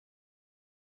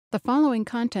The following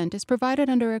content is provided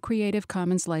under a Creative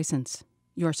Commons license.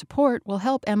 Your support will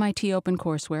help MIT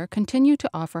OpenCourseware continue to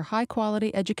offer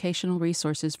high-quality educational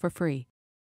resources for free.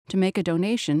 To make a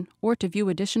donation or to view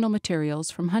additional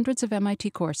materials from hundreds of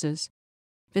MIT courses,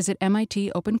 visit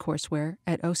MIT OpenCourseware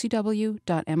at ocw.mit.edu.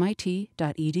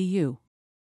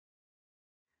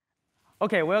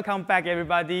 Okay, welcome back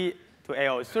everybody to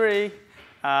AO3.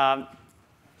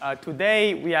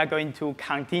 Today we are going to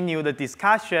continue the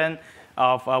discussion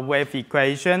of wave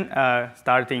equation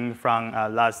starting from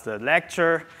last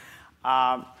lecture.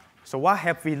 So what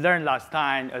have we learned last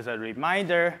time? As a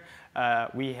reminder,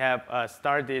 we have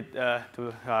started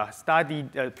to study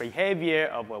the behavior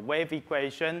of a wave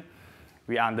equation.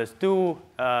 We understood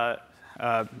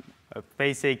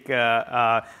basic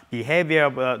behavior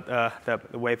of the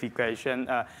wave equation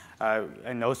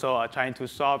and also trying to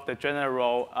solve the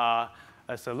general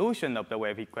solution of the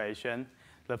wave equation.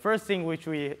 The first thing which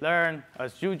we learn,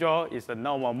 as usual, is the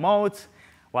normal modes.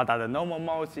 What are the normal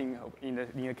modes in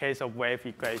the case of wave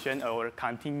equation or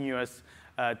continuous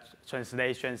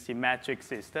translation symmetric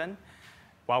system?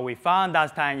 What we found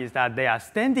last time is that they are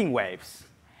standing waves.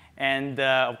 And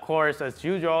of course, as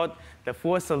usual, the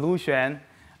full solution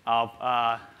of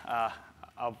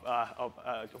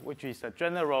which is a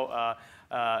general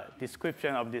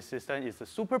description of this system is the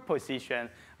superposition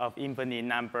of infinite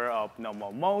number of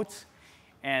normal modes.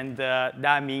 And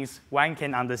that means one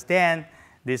can understand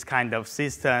this kind of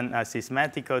system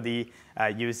systematically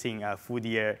using a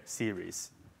Fourier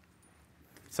series.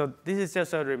 So this is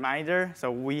just a reminder. So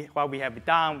what we have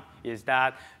done is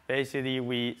that basically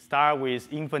we start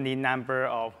with infinite number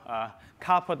of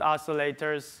coupled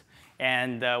oscillators,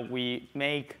 and we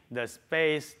make the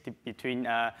space between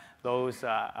those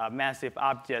massive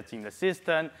objects in the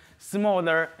system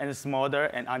smaller and smaller,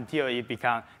 and until it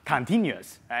becomes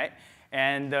continuous, right?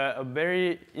 And a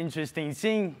very interesting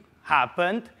thing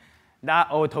happened that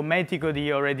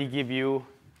automatically already give you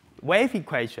wave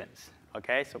equations,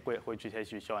 okay? So which is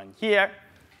actually shown here.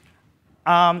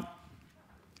 Last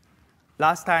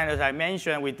time, as I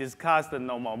mentioned, we discussed the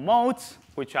normal modes,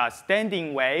 which are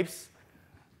standing waves.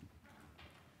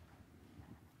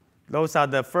 Those are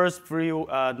the first few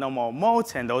normal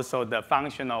modes and also the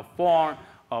functional form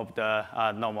of the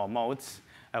normal modes,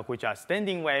 which are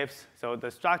standing waves. So the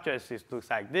structure looks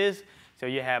like this. So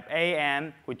you have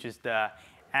AM, which is the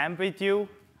amplitude,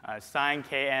 sine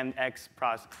km x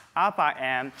plus alpha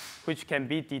m, which can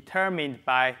be determined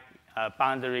by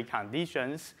boundary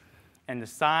conditions, and the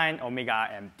sine omega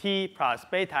mt plus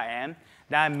beta m.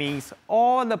 That means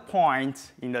all the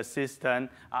points in the system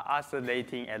are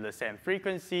oscillating at the same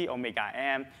frequency, omega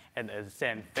m, and at the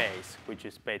same phase, which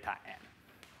is beta m.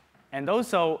 And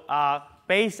also,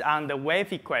 based on the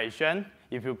wave equation,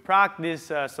 if you plug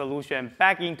this solution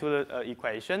back into the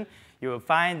equation, you will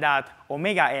find that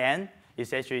omega n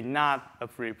is actually not a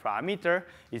free parameter.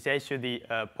 It's actually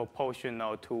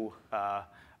proportional to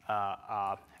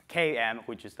km,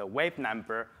 which is the wave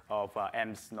number of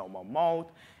m's normal mode.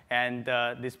 And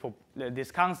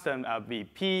this constant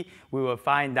Vp, we will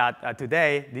find that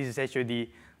today, this is actually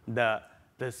the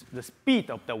speed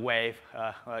of the wave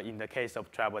in the case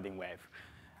of traveling wave.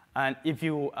 And if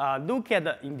you look at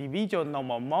the individual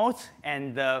normal modes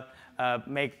and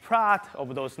make plot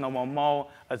of those normal modes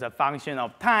as a function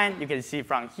of time, you can see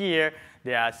from here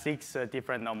there are 6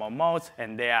 different normal modes,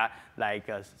 and they are like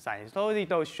a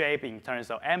sinusoidal shape in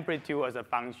terms of amplitude as a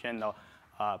function of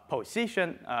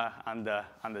position on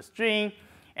the string.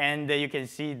 And you can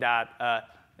see that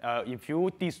if you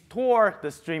distort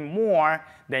the string more,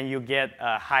 then you get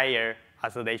a higher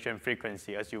oscillation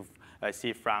frequency, as you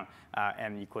see from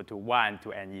m equal to 1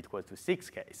 to n equal to 6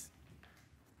 case.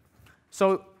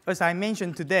 So as I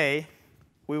mentioned today,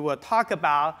 we will talk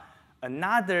about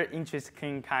another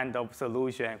interesting kind of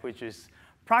solution, which is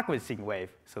progressing wave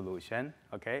solution.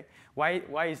 Okay, why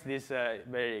is this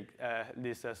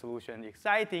this solution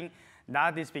exciting?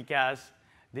 That is because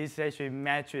this actually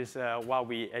matches what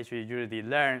we actually usually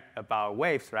learn about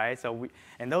waves, right? So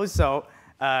and also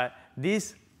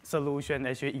this solution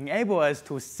actually enables us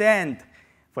to send,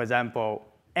 for example,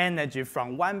 energy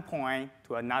from one point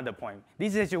to another point.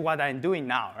 This is actually what I'm doing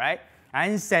now, right?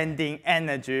 I'm sending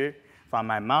energy from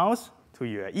my mouth to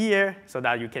your ear so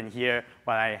that you can hear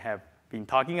what I have been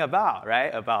talking about, right?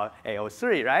 About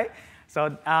AO3, right?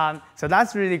 So, so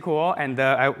that's really cool, and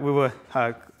we will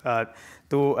try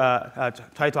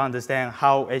to understand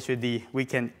how actually we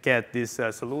can get this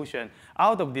solution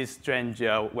out of this strange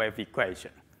wave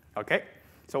equation, okay?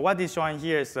 So what is shown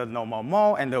here is the normal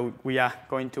mode, and we are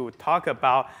going to talk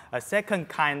about a second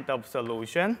kind of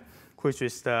solution, which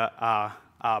is the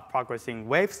progressing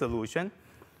wave solution.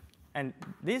 And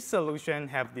this solution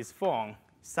have this form.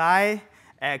 Psi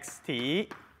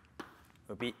xt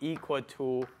will be equal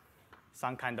to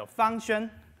some kind of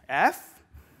function, f.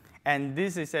 And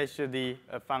this is actually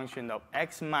a function of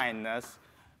x minus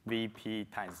vp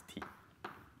times t.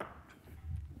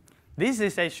 This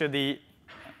is actually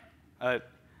a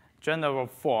general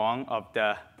form of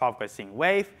the progressing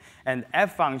wave, and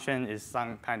f function is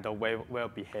some kind of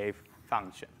well-behaved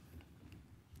function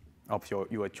of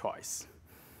your choice.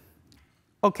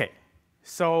 OK,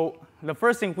 so the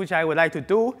first thing which I would like to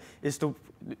do is to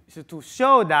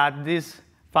show that this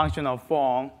functional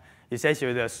form is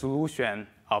actually the solution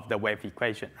of the wave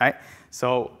equation, right?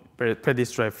 So pretty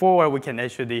straightforward. We can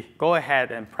actually go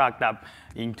ahead and plug that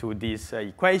into this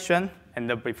equation.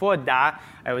 And before that,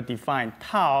 I will define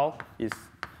tau is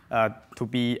to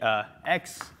be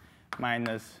x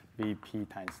minus vp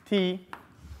times t.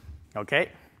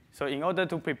 OK, so in order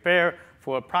to prepare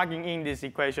for plugging in this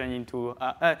equation into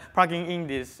plugging in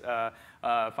this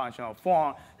functional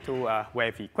form to a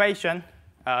wave equation,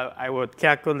 I would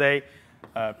calculate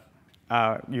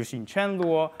using chain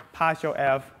rule, partial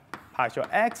f, partial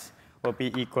x will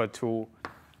be equal to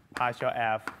partial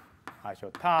f,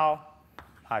 partial tau,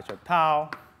 partial tau,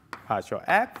 partial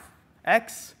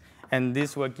x, and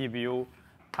this will give you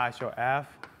partial f,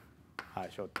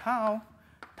 partial tau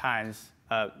times,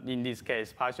 in this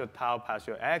case, partial tau,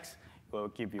 partial x will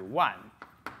give you 1.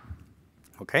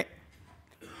 OK?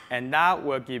 And that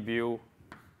will give you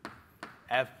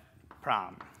f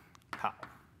prime tau.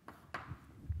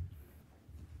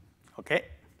 OK?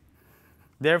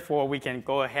 Therefore, we can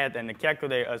go ahead and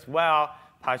calculate as well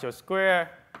partial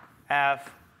square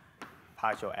f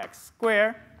partial x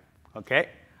squared. OK?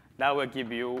 That will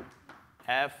give you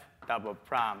f double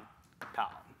prime tau.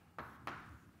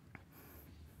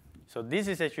 So this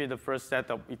is actually the first set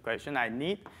of equation I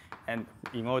need, and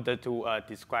in order to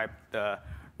describe the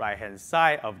right-hand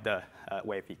side of the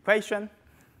wave equation.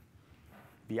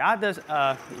 The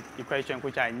other equation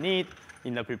which I need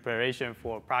in the preparation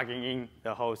for plugging in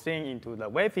the whole thing into the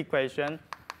wave equation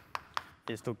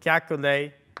is to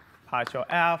calculate partial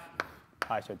f,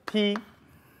 partial t,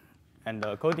 and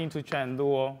according to chain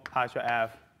rule, partial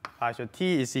f, partial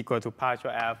t is equal to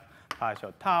partial f,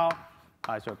 partial tau,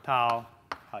 partial tau,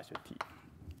 partial t.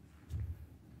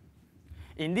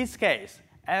 In this case,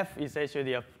 f is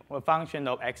actually a function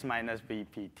of x minus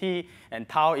vpt, and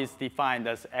tau is defined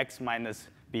as x minus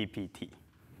vpt.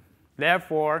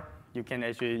 Therefore, you can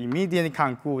actually immediately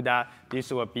conclude that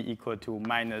this will be equal to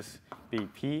minus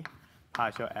vp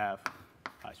partial f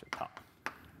partial tau.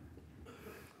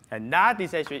 And that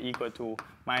is actually equal to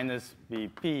minus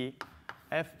vp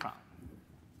f prime.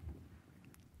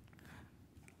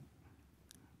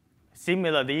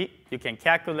 Similarly, you can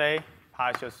calculate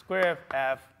partial square of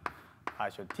f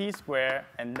partial t squared,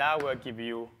 and that will give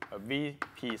you a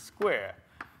vp squared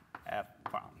f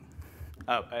prime.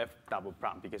 F double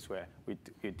prime, because we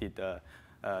did the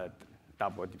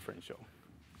double differential.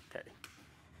 Okay.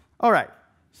 All right.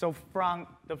 So from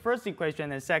the first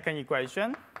equation and second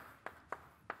equation,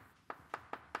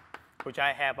 which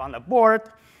I have on the board,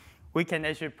 we can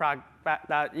actually plug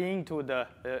that into the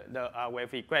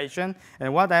wave equation.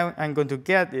 And what I'm going to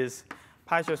get is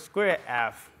partial square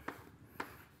f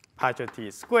partial t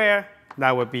squared.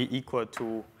 That would be equal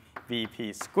to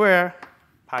vp squared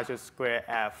partial square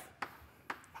f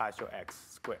partial x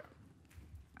squared.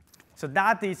 So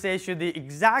that is actually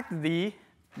exactly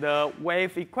the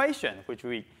wave equation, which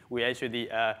we actually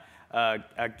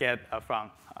get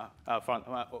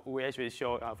we actually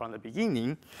show from the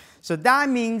beginning. So that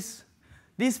means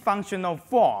this functional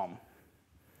form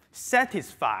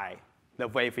satisfies the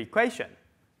wave equation.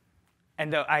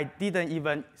 And I didn't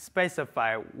even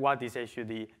specify what is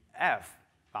actually f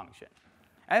function.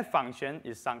 F function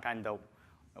is some kind of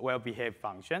well-behaved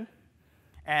function.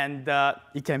 And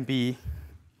it can be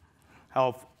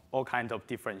of all kinds of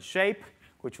different shape,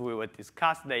 which we will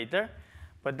discuss later.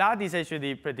 But that is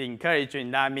actually pretty encouraging.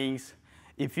 That means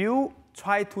if you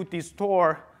try to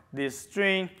distort this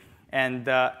string, and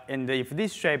if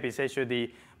this shape is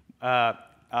actually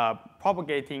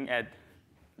propagating at,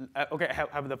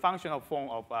 have the functional form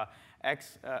of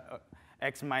x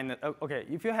minus,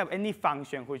 if you have any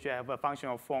function which you have a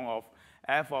functional form of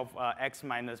f of x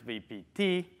minus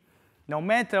vpt, no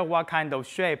matter what kind of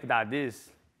shape that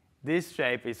is, this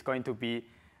shape is going to be,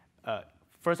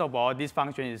 first of all, this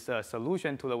function is a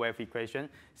solution to the wave equation.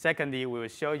 Secondly, we will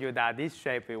show you that this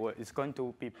shape is going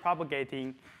to be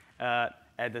propagating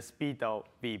at the speed of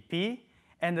vp,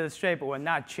 and the shape will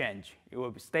not change. It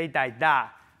will stay like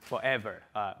that forever,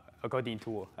 according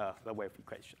to the wave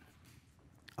equation.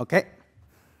 Okay.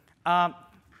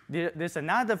 there's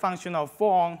another functional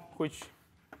form which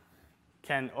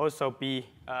can also be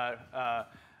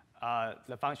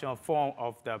the functional form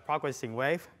of the progressing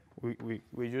wave. We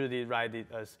usually write it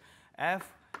as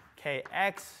f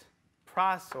kx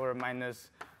plus or minus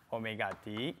omega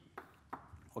t.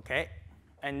 Okay,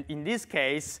 and in this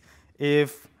case,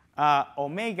 if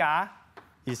omega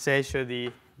is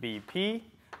actually Bp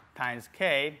times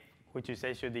k, which is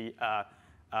actually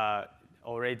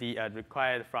already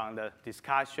required from the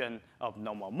discussion of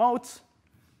normal modes,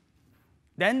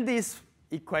 then this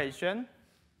equation,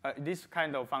 this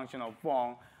kind of functional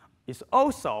form, is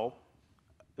also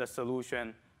the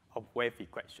solution of wave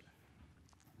equation.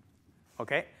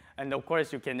 Okay, and of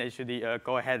course you can actually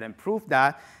go ahead and prove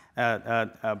that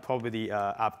probably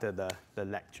after the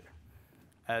lecture.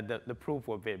 The proof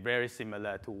will be very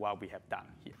similar to what we have done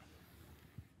here.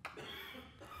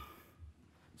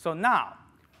 So now,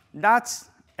 let's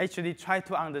actually try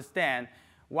to understand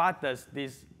what does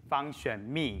this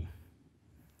function mean.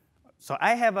 So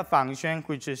I have a function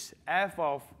which is f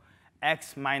of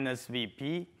x minus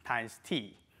vp times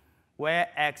t, where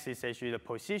x is actually the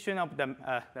position of the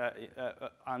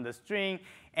on the string,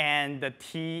 and the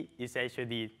t is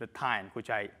actually the time, which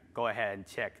I go ahead and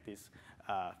check this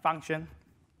function.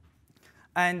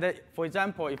 And for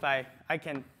example, if I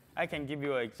can give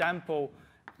you an example,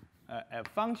 a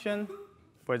function.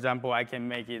 For example, I can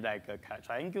make it like a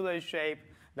triangular shape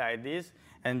like this,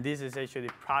 and this is actually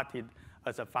plotted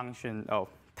as a function of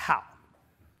tau.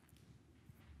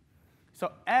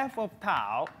 So f of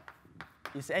tau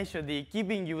is actually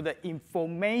giving you the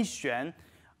information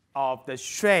of the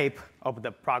shape of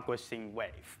the progressing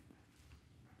wave.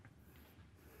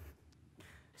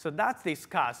 So that's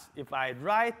discussed. If I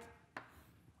write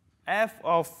f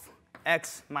of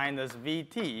x minus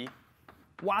vt,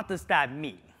 what does that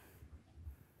mean?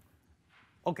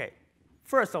 Okay,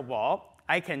 first of all,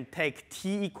 I can take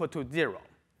t equal to 0.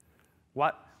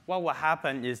 What will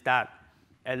happen is that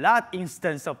at that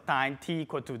instance of time, t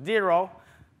equal to 0,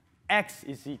 x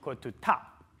is equal to tau.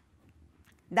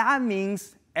 That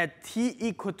means at t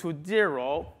equal to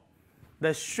 0,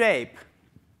 the shape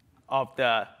of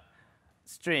the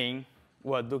string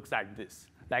will look like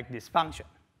this function.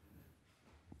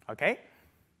 Okay?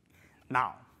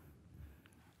 Now,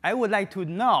 I would like to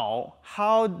know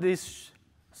how this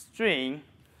string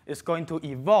is going to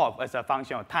evolve as a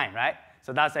function of time, right?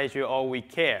 So that's actually all we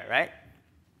care, right?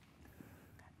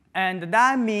 And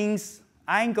that means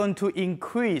I'm going to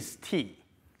increase t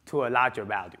to a larger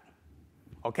value.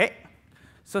 Okay?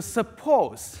 So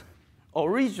suppose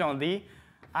originally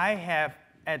I have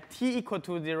at t equal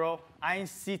to 0, I'm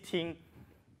sitting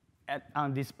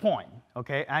on this point.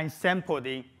 Okay? I'm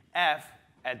sampling f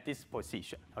at this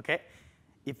position. Okay?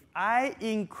 If I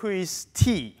increase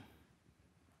t,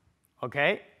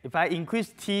 okay, if I increase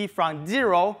t from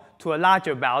 0 to a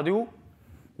larger value,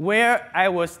 where I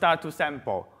will start to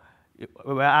sample,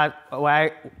 where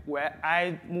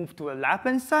I move to a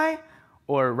left-hand side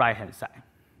or right-hand side?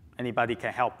 Anybody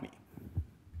can help me?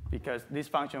 Because this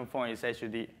function form is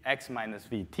actually x minus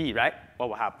vt, right? What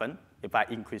will happen if I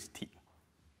increase t?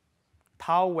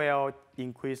 Tau will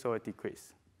increase or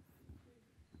decrease?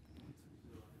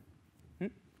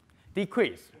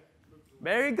 Decrease.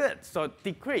 Very good. So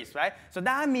decrease, right? So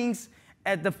that means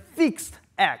at the fixed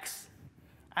x,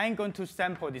 I'm going to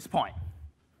sample this point.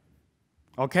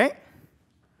 Okay?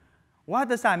 What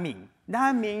does that mean?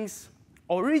 That means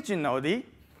originally,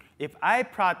 if I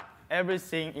plot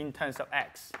everything in terms of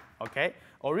x, okay,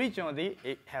 originally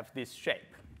it has this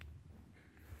shape.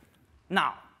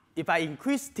 Now, if I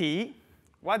increase t,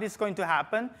 what is going to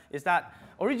happen is that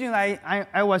originally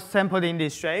I was sampling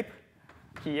this shape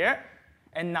here,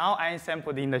 and now I'm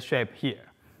sampling the shape here.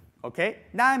 Okay?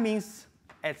 That means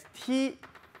at t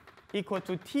equal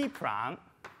to t prime,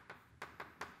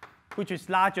 which is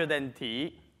larger than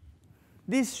t,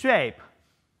 this shape,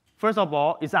 first of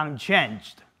all, is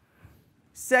unchanged.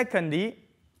 Secondly,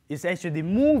 it's actually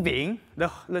moving.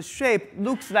 The shape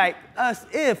looks like as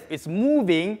if it's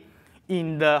moving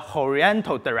in the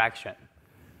horizontal direction.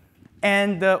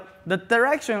 And the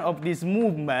direction of this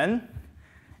movement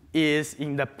is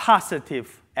in the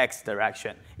positive x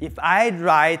direction. If I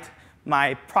write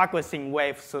my progressing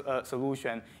wave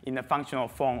solution in the functional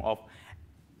form of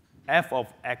f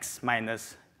of x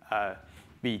minus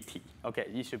vt. Okay,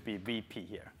 it should be vp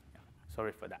here.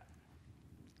 Sorry for that.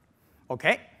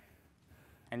 Okay,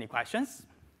 any questions?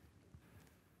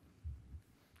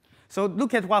 So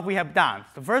look at what we have done.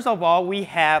 So first of all, we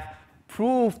have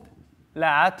proved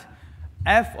that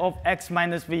f of x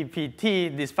minus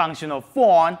vpt, this functional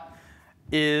form,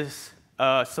 is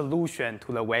a solution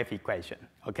to the wave equation,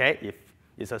 okay, if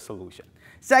it's a solution.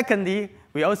 Secondly,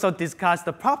 we also discussed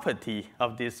the property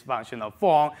of this functional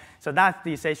form. So that's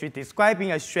essentially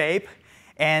describing a shape,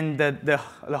 and the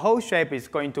whole shape is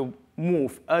going to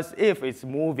move as if it's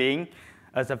moving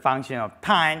as a function of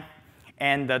time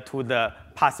and to the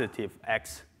positive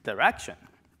x direction.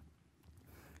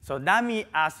 So let me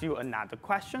ask you another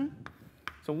question.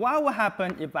 So what will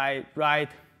happen if I write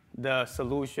the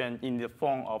solution in the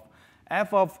form of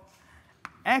f of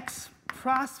x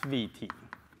plus vt?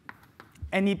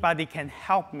 Anybody can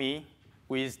help me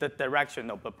with the direction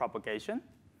of the propagation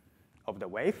of the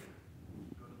wave?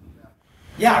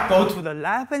 Yeah, go to the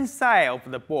left-hand side of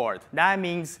the board. That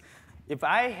means if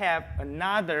I have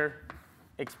another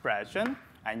expression,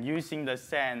 I'm using the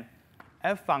same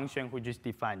f function which is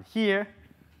defined here.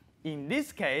 In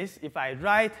this case, if I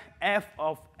write f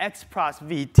of x plus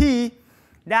vt,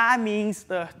 that means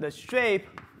the shape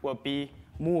will be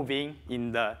moving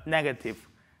in the negative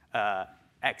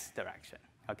x direction.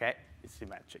 Okay, it's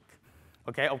symmetric.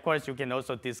 Okay, of course, you can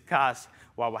also discuss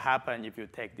what will happen if you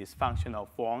take this functional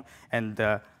form, and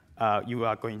you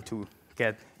are going to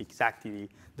get exactly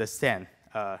the same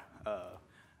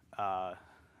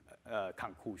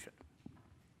conclusion.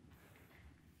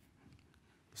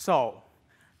 So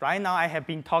right now, I have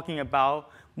been talking about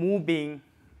moving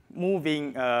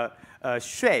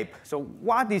shape. So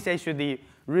what is actually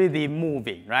really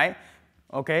moving, right?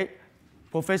 Okay,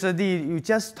 Professor Lee, you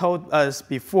just told us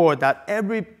before that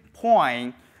every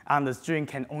point on the string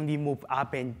can only move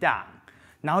up and down.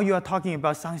 Now you are talking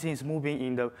about something is moving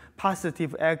in the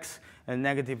positive x and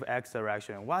negative x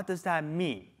direction. What does that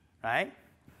mean, right?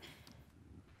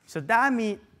 So let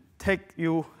me take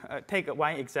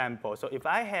one example. So if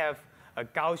I have a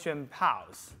Gaussian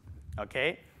pulse,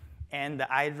 okay, and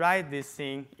I write this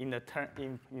thing in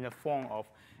the form of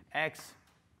x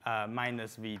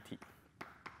minus vt.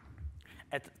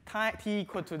 At t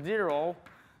equal to 0,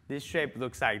 this shape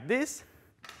looks like this.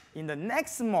 In the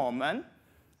next moment,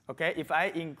 okay, if I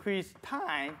increase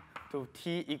time to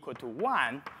t equal to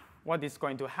 1, what is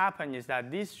going to happen is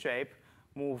that this shape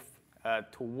moves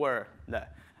toward the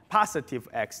positive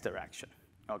x direction,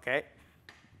 okay?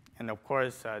 And of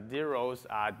course, zeros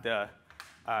are the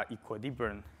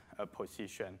equilibrium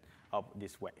position of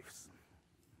these waves,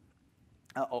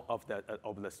 of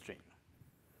the string.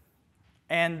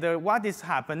 And what is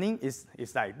happening is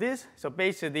like this. So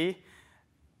basically,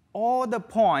 all the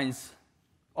points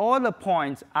on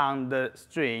the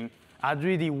string are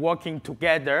really working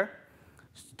together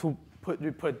to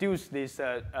reproduce this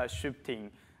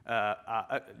shifting,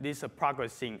 this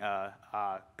progressing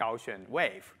Gaussian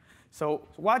wave. So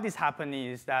what is happening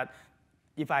is that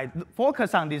if I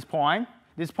focus on this point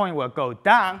will go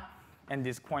down, and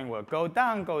this point will go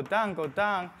down, go down, go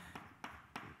down,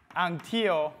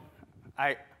 until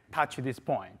I touch this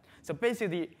point. So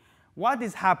basically, what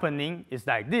is happening is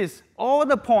like this. All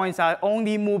the points are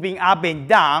only moving up and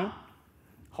down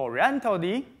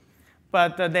horizontally,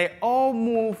 but they all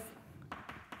move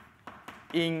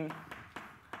in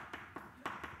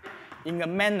a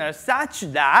manner such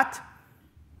that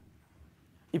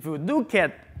if you look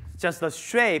at just the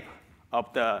shape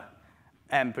of the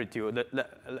amplitude,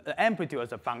 the amplitude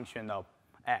as a function of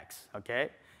x, okay?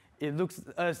 It looks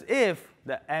as if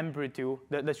the amplitude,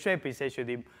 the shape is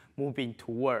actually moving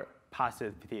toward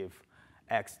positive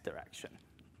x direction,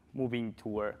 moving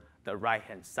toward the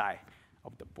right-hand side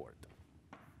of the board.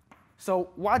 So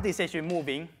what is actually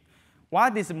moving?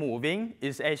 What is moving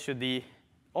is actually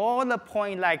all the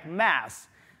point-like mass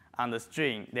on the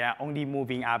string. They are only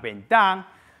moving up and down,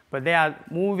 but they are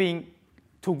moving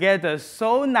together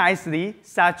so nicely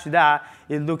such that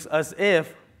it looks as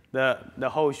if the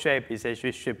whole shape is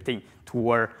actually shifting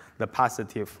toward the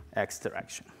positive x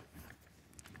direction.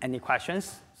 Any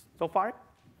questions so far?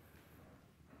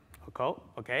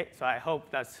 Okay, so I hope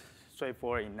that's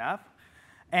straightforward enough.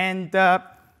 And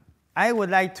I would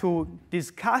like to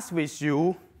discuss with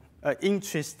you an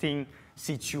interesting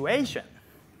situation.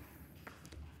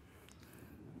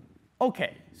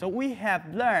 Okay, so we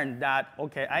have learned that,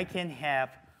 okay, I can have,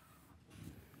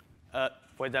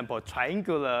 for example,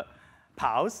 triangular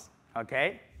pulse,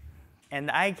 okay? And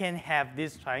I can have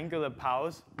this triangular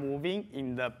pulse moving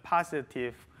in the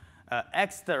positive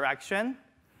x direction.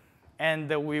 And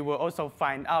we will also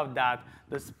find out that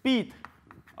the speed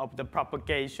of the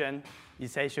propagation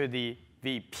is actually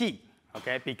Vp,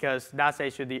 okay? Because that's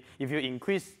actually, if you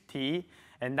increase t,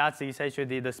 and that's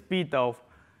essentially the speed of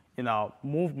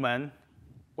movement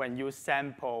when you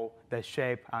sample the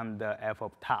shape on the f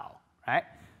of tau, right?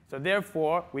 So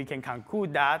therefore, we can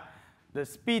conclude that the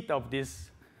speed of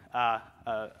this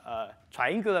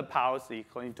triangular pulse is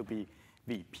going to be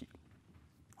Vp,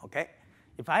 okay?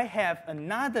 if I have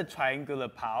another triangular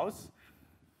pulse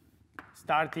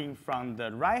starting from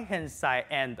the right-hand side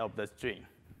end of the string,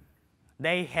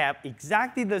 they have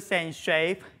exactly the same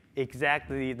shape,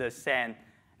 exactly the same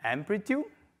amplitude,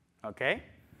 okay?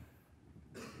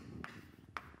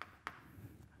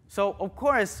 So of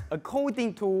course,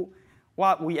 according to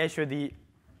what we actually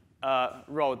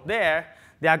wrote there,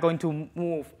 they are going to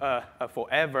move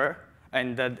forever,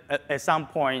 and at some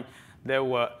point, they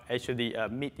will actually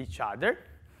meet each other.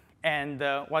 And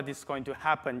what is going to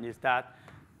happen is that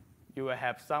you will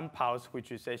have some pulse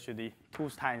which is actually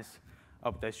 2 times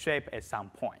of the shape at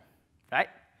some point, right?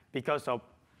 Because of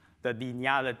the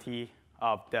linearity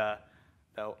of the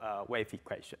wave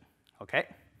equation, okay?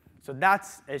 So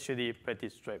that's actually pretty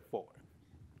straightforward.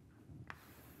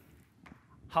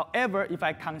 However, if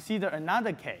I consider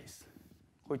another case,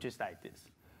 which is like this.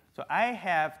 So I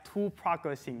have 2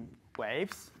 progressing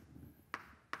waves.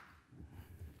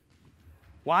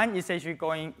 One is actually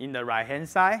going in the right-hand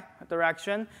side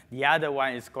direction. The other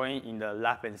one is going in the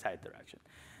left-hand side direction.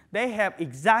 They have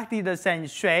exactly the same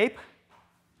shape,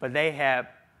 but they have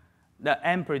the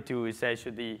amplitude is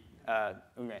actually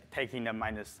taking the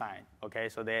minus sign. Okay,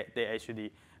 so they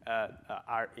actually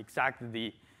are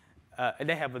exactly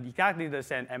they have exactly the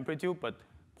same amplitude, but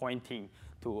pointing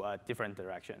to a different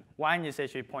direction. One is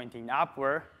actually pointing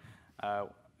upward.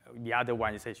 The other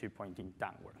one is actually pointing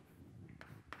downward.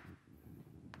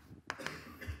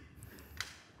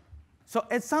 So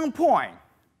at some point,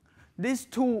 these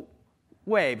 2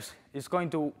 waves is going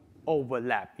to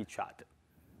overlap each other,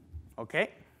 okay?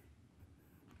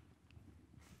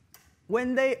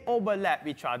 When they overlap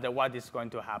each other, what is going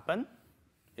to happen?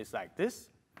 It's like this.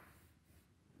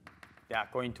 They are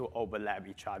going to overlap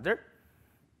each other,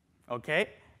 okay?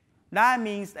 That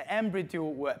means the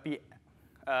amplitude will be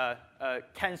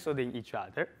canceling each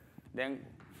other. Then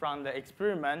from the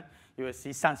experiment, you will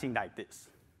see something like this,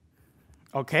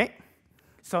 okay?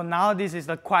 So now this is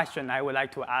the question I would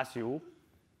like to ask you.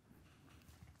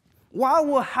 What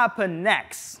will happen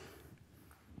next?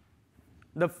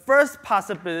 The first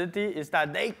possibility is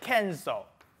that they cancel,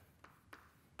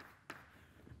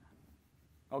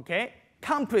 okay?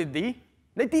 Completely,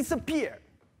 they disappear.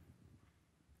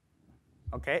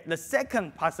 Okay, the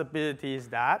second possibility is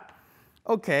that,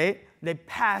 okay, they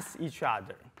pass each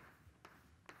other.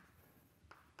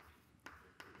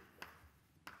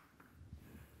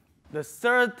 The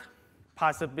third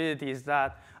possibility is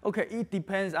that, okay, it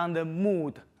depends on the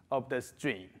mood of the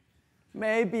string.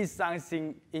 Maybe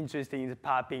something interesting is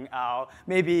popping out.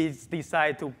 Maybe it's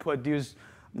decided to produce,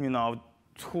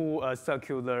 2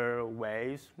 circular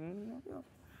waves.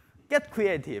 Get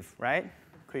creative, right?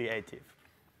 Creative.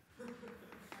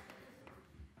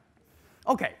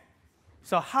 Okay,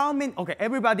 so how many, okay,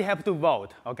 everybody have to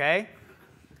vote, okay?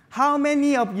 How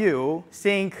many of you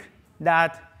think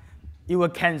that it will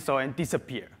cancel and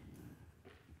disappear?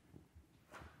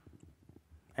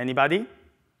 Anybody?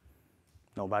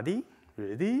 Nobody?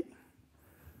 Really?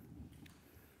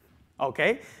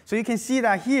 Okay, so you can see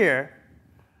that here,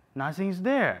 nothing's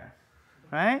there,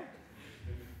 right?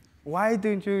 Why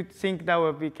don't you think that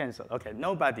will be canceled? Okay,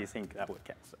 nobody thinks that will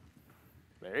cancel.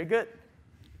 Very good.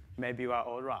 Maybe you are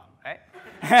all wrong,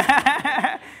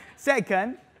 right?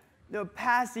 Second, they'll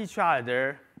pass each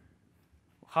other.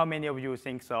 How many of you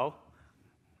think so?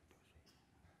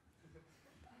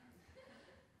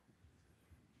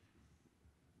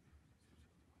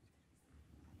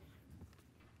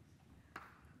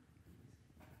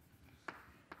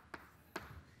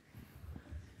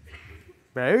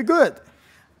 Very good.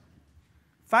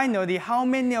 Finally, how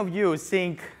many of you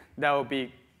think that will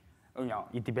be,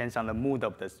 it depends on the mood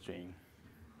of the string.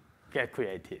 Get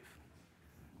creative.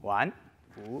 1,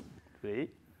 2, 3.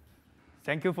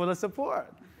 Thank you for the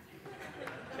support.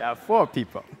 Yeah, 4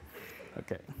 people.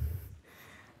 Okay.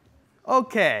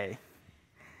 Okay.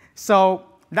 So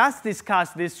let's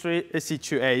discuss these 3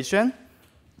 situations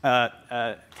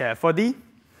carefully.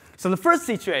 So the first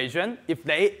situation, if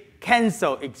they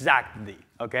cancel exactly,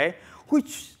 okay,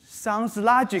 which sounds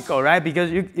logical, right?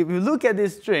 Because if you look at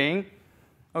this string,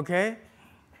 okay,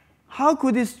 how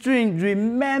could this string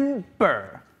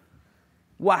remember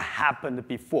what happened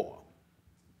before,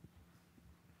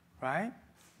 right?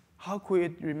 How could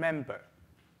it remember,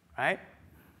 right?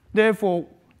 Therefore,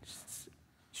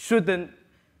 shouldn't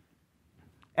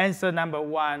answer number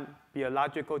 1 be a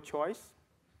logical choice,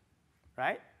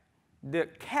 right? The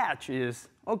catch is,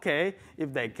 okay,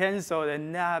 if they cancel,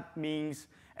 then that means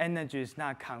energy is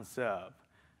not conserved,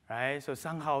 right? So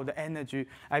somehow the energy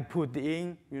I put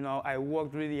in, I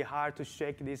worked really hard to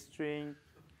shake this string,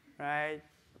 right?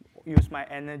 Use my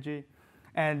energy.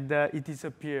 And it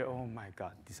disappeared. Oh my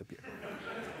God, disappeared.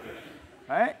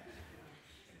 Right?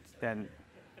 Then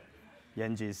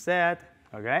Yen-Jie said,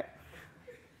 okay.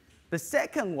 The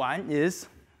second one is,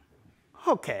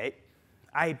 okay,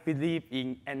 I believe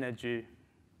in energy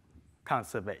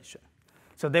conservation.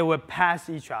 So they will pass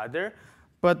each other,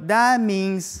 but that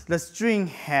means the string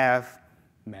have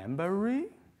memory,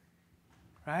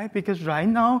 right? Because right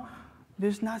now,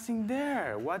 there's nothing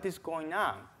there. What is going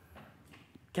on?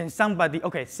 Can somebody,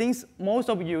 okay, since most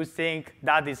of you think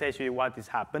that is actually what is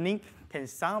happening, can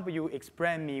some of you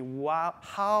explain me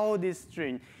how this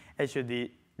string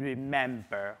actually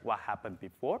remember what happened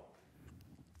before?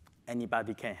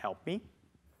 Anybody can help me?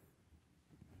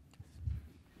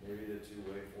 Maybe the two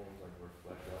waveforms like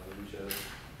reflect off of each other.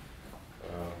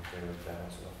 They would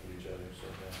bounce off of each other. So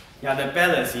yeah, they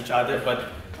balance each other, but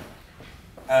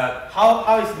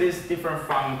how is this different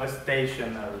from a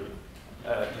stationary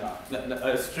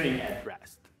a string at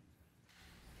rest?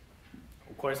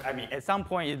 Of course, I mean, at some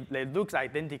point it looks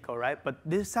identical, right? But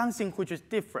there's something which is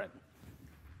different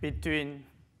between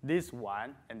this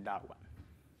one and that one.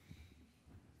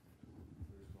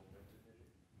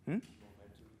 Hmm?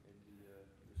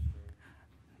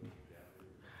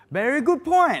 Very good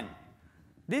point.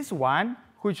 This one,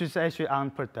 which is actually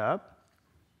unperturbed,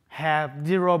 have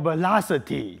zero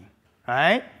velocity,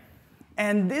 right?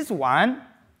 And this one,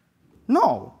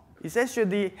 no. It's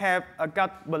actually have a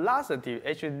gut velocity.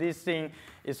 Actually, this thing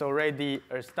is already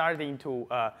starting to,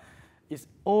 is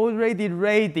already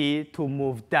ready to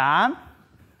move down.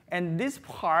 And this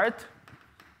part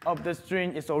of the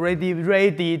string is already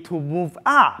ready to move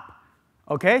up.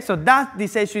 Okay, so that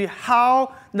is actually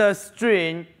how the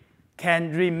string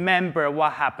can remember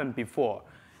what happened before.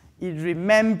 It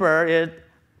remembers it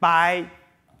by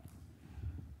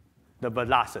the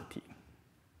velocity.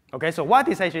 Okay, so what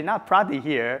is actually not plotted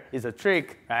here is a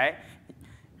trick, right?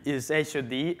 Is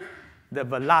actually the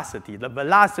velocity. The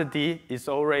velocity is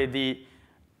already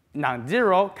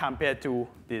non-zero compared to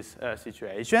this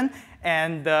situation.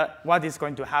 And what is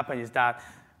going to happen is that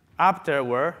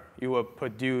afterward, you will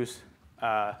produce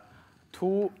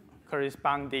two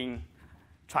corresponding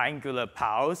triangular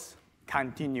pulses,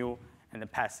 continue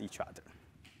and pass each other.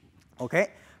 Okay?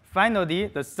 Finally,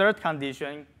 the third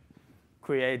condition,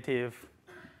 creative,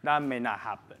 that may not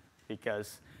happen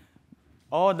because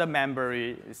all the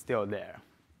memory is still there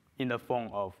in the form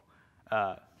of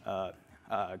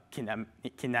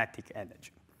kinetic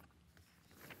energy.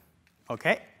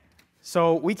 Okay?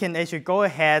 So we can actually go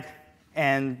ahead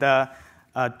and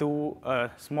do a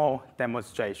small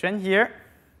demonstration here.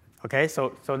 Okay,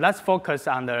 so let's focus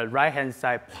on the right-hand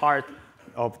side part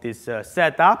of this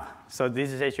setup. So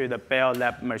this is actually the Bell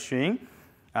Lab machine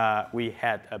we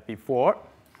had before.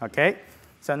 Okay,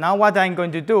 so now what I'm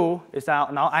going to do is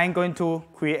now I'm going to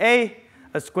create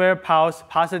a square pulse,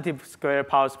 positive square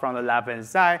pulse from the left-hand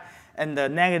side, and the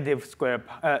negative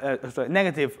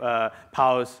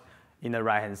pulse in the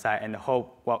right-hand side, and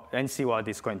hope and see what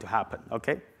is going to happen.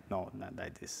 Okay, no, not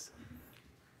like this.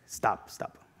 Stop.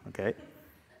 Okay.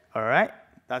 All right,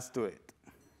 let's do it.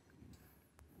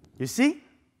 You see,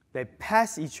 they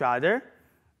pass each other,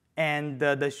 and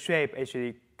the shape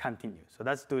actually continues. So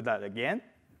let's do that again.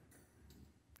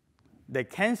 They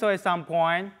cancel at some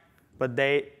point, but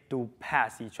they do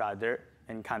pass each other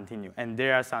and continue. And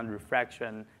there are some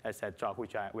reflection, etc.,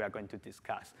 which we are going to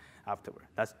discuss afterward.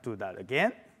 Let's do that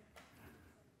again.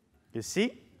 You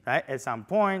see, right? At some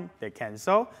point, they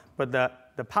cancel, but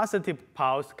the positive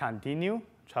pulse continue,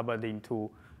 traveling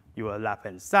to your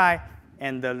left-hand side,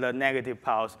 and the negative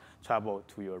pulse travel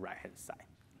to your right-hand side.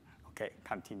 Okay,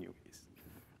 continue this.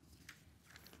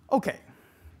 Okay,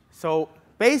 so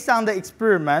based on the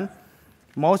experiment,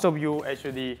 most of you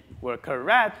actually were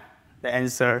correct. The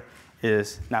answer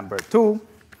is number 2.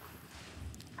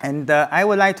 And I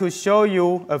would like to show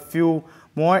you a few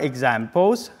more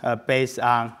examples based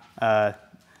on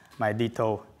my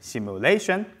little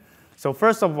simulation. So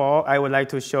first of all, I would like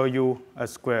to show you a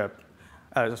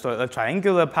a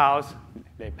triangular pulse.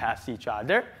 They pass each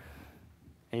other.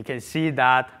 And you can see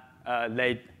that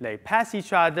they pass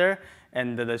each other,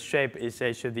 and the shape is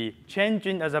actually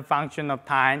changing as a function of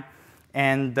time.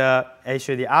 And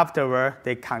actually afterward,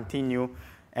 they continue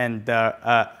and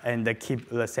keep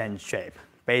the same shape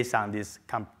based on this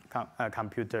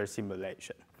computer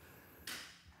simulation.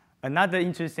 Another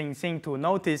interesting thing to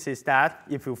notice is that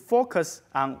if you focus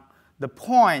on the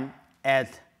point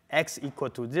at x equal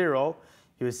to 0,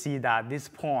 you see that this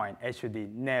point actually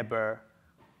never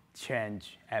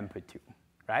change amplitude,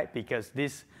 right? Because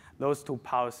those two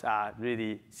pulses are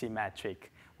really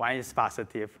symmetric. One is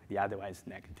positive, the other one is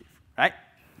negative, right?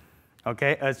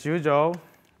 Okay, as usual,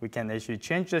 we can actually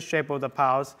change the shape of the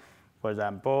pulse. For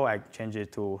example, I change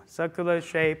it to circular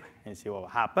shape and see what will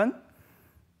happen.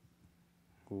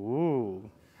 Ooh.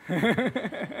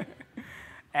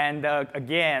 And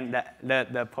again,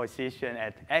 the position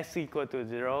at x equal to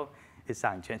 0 is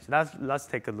unchanged. Let's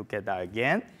take a look at that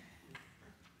again.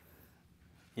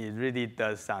 It really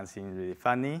does something really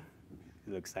funny.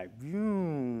 It looks like,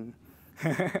 boom.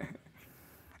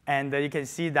 And you can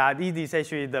see that it is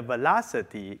actually the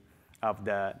velocity of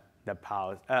the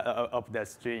pulse, of the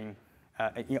string,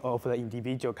 of the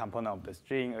individual component of the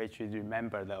string, which you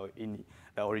remember the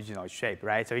original shape,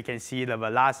 right? So you can see the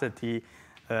velocity,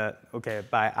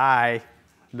 by I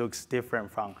looks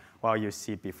different from what you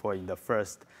see before in the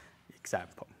first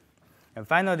example. And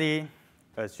finally,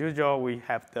 as usual, we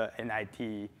have the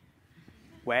NIT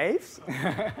waves.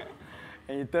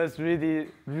 And it does really,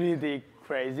 really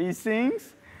crazy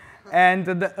things. And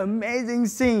the amazing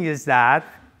thing is that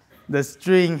the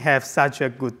string has such a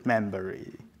good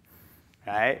memory,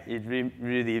 right? It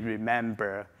really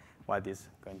remembers what is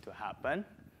going to happen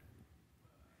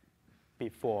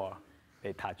before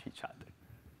they touch each other.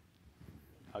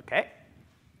 Okay?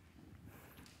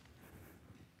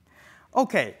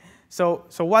 Okay, so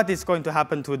what is going to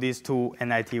happen to these two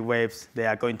NIT waves? They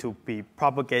are going to be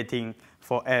propagating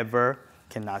forever,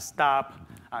 cannot stop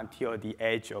until the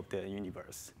edge of the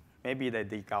universe. Maybe they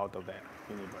dig out of the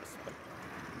universe, but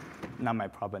not my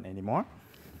problem anymore.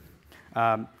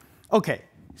 Okay,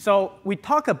 so we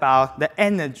talk about the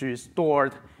energy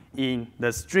stored in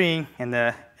the string and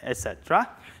the etc.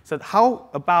 So how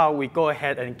about we go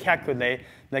ahead and calculate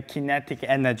the kinetic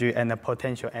energy and the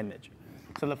potential energy?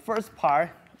 So the first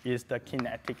part is the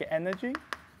kinetic energy.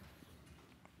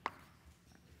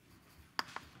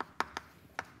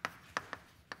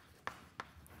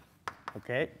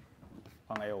 Okay,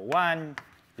 1A01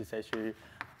 is actually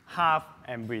half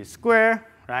mv squared,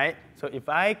 right? So if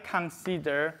I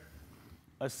consider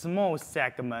a small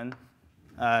segment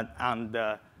on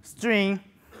the string,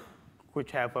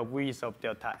 which have a width of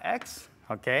delta x,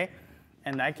 okay?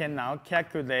 And I can now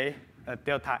calculate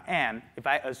delta m. If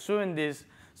I assume this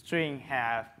string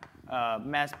have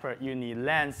mass per unit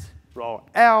length rho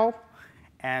L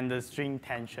and the string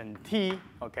tension T,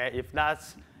 okay? If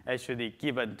that's actually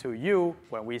given to you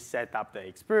when we set up the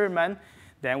experiment,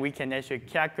 then we can actually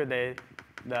calculate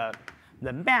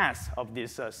the mass of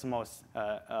this small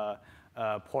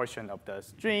portion of the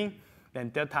string. Then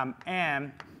delta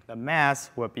m, the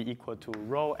mass will be equal to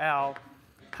rho L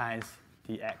times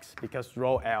dx, because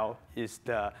rho L is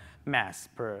the mass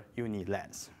per unit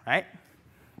length, right?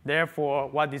 Therefore,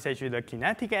 what is actually the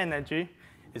kinetic energy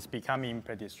is becoming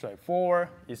pretty straightforward.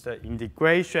 It's the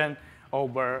integration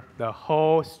over the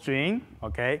whole string,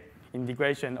 okay?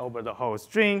 Integration over the whole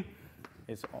string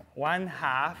is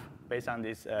 1/2, based on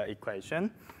this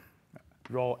equation,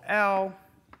 rho L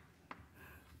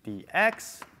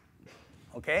dx,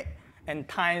 okay? And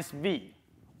times v.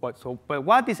 But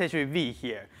what is actually v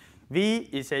here? V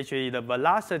is actually the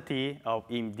velocity of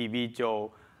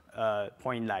individual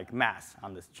point-like mass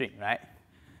on the string, right?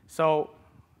 So,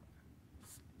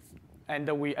 and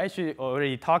we actually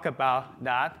already talked about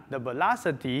that the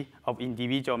velocity of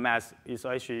individual mass is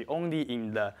actually only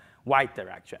in the y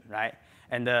direction, right?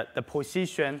 And the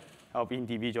position of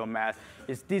individual mass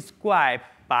is described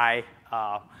by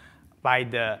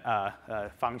the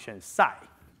function psi,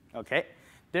 okay?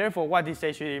 Therefore, what is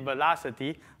actually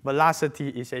velocity? Velocity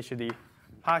is actually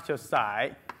partial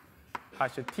psi,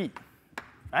 partial t,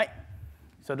 right?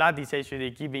 So that is actually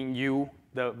giving you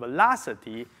the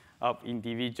velocity of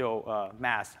individual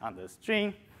mass on the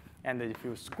string. And if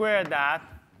you square that,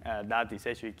 that is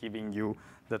actually giving you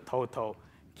the total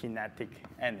kinetic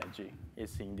energy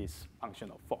is in this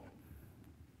functional form,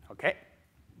 okay?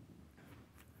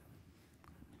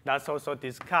 Let's also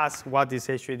discuss what is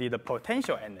actually the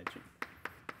potential energy.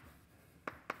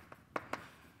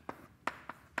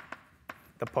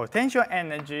 The potential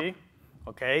energy,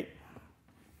 okay,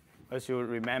 as you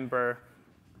remember,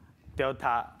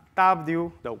 delta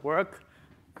W, the work,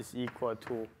 is equal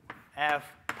to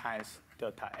F times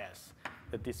delta S,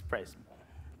 the displacement.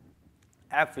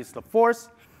 F is the force,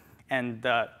 and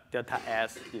the delta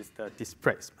S is the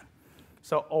displacement.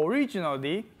 So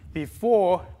originally,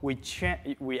 before we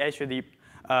actually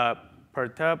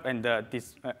perturb and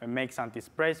make some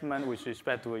displacement with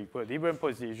respect to equilibrium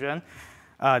position,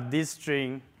 this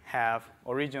string have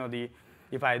originally,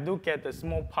 if I look at the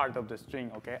small part of the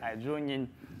string, okay, I join in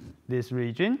this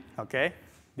region, okay,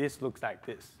 this looks like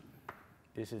this.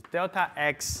 This is delta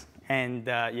x, and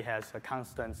it has a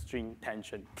constant string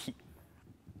tension T.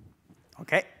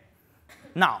 Okay?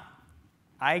 Now,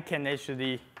 I can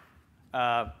actually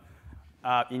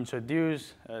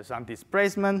introduce some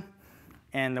displacement.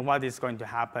 And what is going to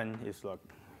happen is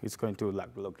it's going to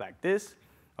look like this.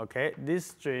 Okay, this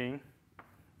string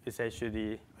is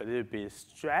actually a little bit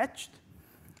stretched,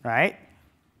 right?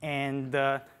 And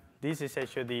this is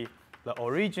actually the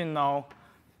original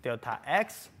delta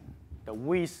x, the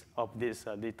width of this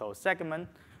little segment,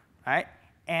 right?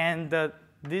 And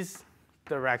this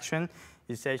direction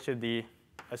is actually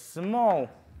a small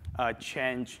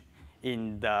change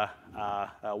in the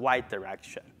y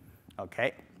direction,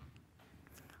 okay?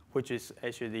 Which is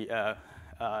actually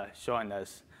showing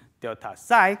us delta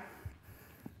psi.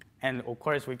 And of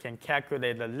course, we can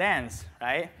calculate the length,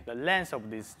 right? The length of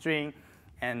this string,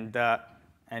 and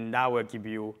that will give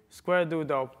you square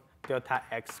root of delta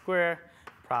x squared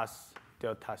plus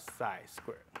delta psi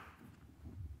squared.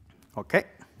 Okay.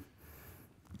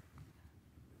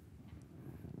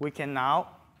 We can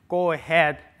now go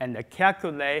ahead and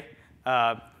calculate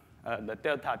the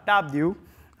delta w,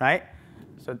 right?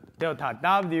 So delta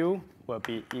w will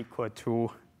be equal to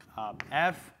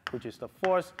F, which is the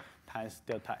force, times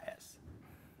delta S.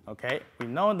 Okay, we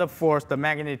know the force, the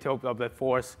magnitude of the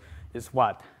force is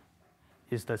what?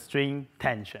 Is the string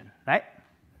tension, right?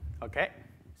 Okay,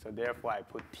 so therefore I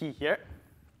put T here.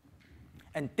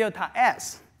 And delta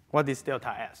S, what is delta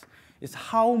S? It's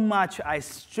how much I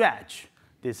stretch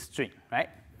this string, right?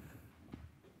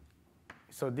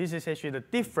 So this is actually the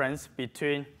difference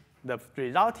between the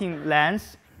resulting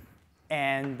length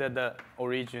and the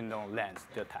original length,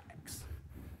 delta x.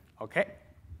 Okay?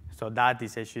 So that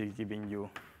is actually giving you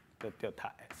the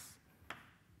delta s.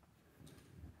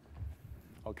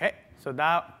 Okay? So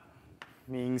that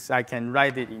means I can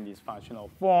write it in this functional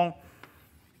form,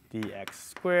 dx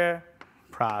squared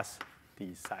plus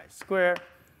d psi squared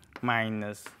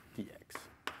minus dx.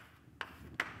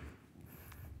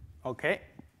 Okay?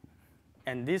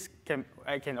 And this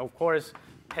I can, of course,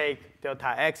 take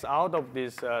delta x out of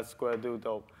this square root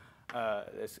of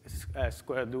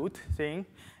square root thing,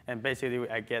 and basically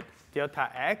I get delta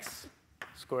x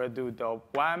square root of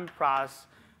 1 plus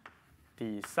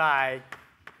d psi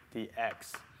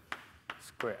dx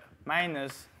squared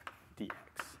minus dx.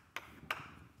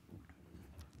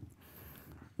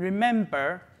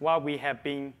 Remember what we have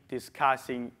been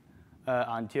discussing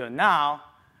until now.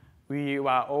 We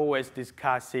were always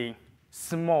discussing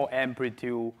small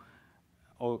amplitude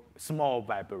or small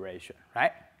vibration,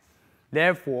 right?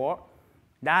 Therefore,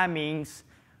 that means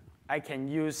I can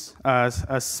use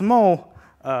a small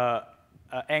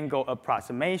angle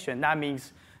approximation. That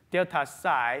means delta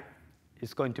psi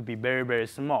is going to be very, very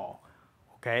small,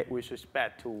 okay, with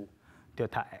respect to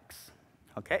delta x,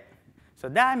 okay? So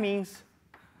that means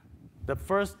the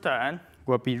first term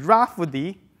will be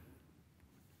roughly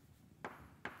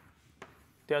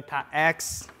delta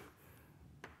x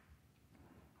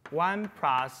 1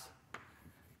 plus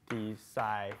d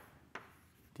psi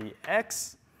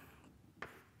dx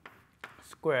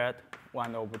squared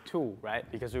 1 over 2, right?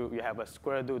 Because you have a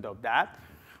square root of that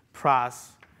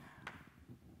plus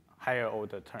higher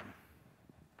order term.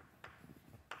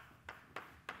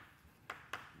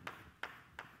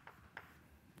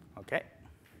 Okay?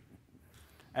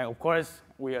 And of course,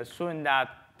 we assume that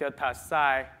delta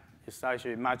psi is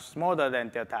actually much smaller than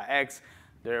delta x.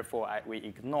 Therefore, we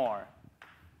ignore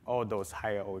all those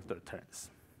higher order terms.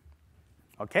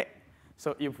 Okay?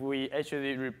 So if we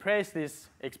actually replace this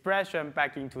expression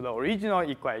back into the original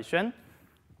equation,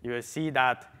 you will see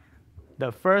that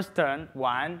the first term,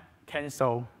 1,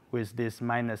 cancel with this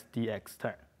minus dx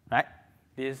term, right?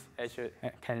 This actually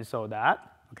cancel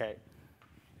that, okay?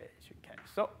 It should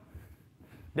cancel.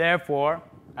 Therefore,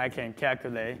 I can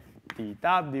calculate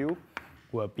dw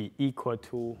will be equal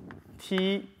to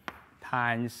t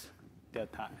times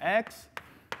delta x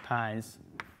times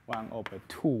 1 over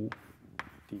 2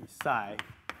 d psi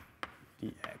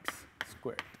dx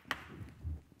squared.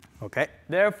 Okay?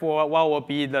 Therefore, what will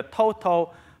be the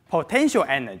total potential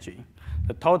energy?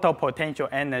 The total potential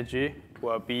energy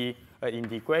will be an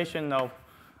integration of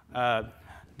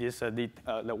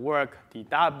the work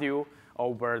dw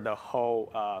over the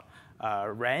whole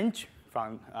range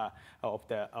from of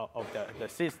the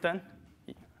system,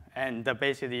 and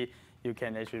basically you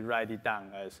can actually write it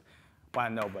down as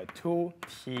 1 over 2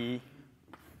 t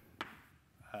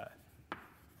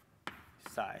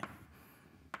psi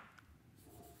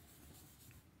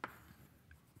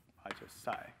partial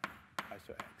psi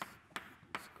partial x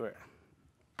squared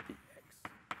dx.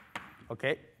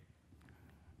 Okay.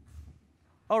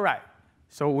 All right.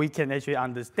 So we can actually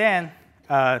understand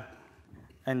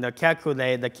and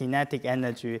calculate the kinetic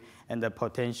energy and the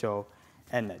potential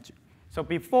energy. So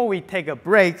before we take a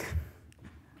break,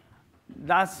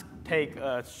 let's take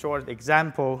a short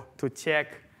example to check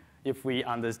if we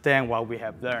understand what we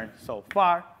have learned so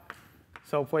far.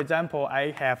 So for example,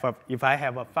 if I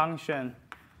have a function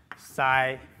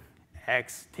psi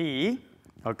xt,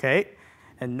 okay,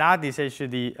 and that is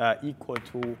actually equal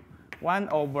to 1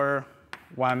 over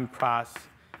 1 plus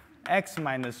x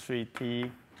minus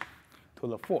 3t to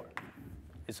the 4.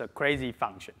 It's a crazy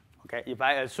function. Okay? If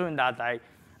I assume that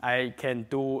I can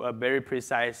do a very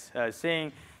precise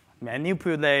thing,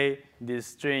 manipulate this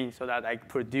string so that I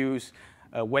produce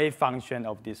a wave function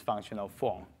of this functional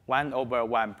form, 1 over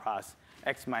 1 plus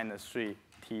x minus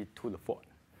 3t to the 4.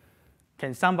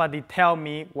 Can somebody tell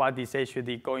me what is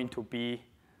actually going to be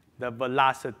the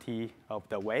velocity of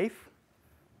the wave?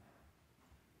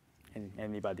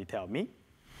 Anybody tell me?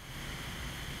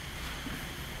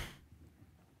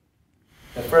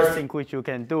 The first thing which you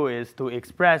can do is to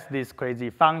express this crazy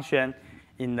function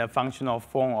in the functional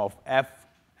form of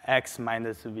fx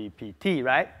minus vpt,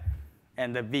 right?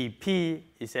 And the vp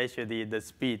is actually the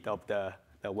speed of the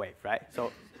wave, right?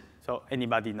 So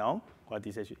anybody know what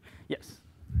is actually? Yes.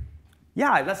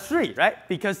 Yeah, that's 3, right?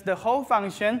 Because the whole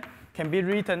function can be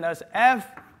written as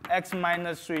fx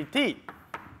minus 3t,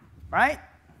 right?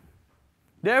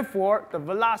 Therefore, the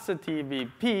velocity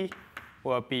vp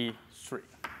will be 3.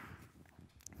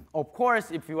 Of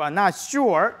course, if you are not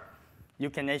sure, you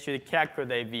can actually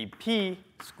calculate vp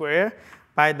squared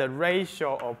by the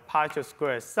ratio of partial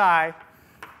square psi,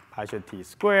 partial t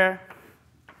squared,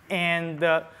 and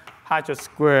partial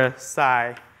square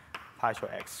psi, partial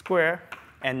x squared.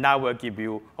 And that will give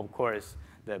you, of course,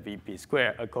 the vp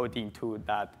squared according to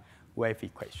that wave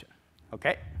equation.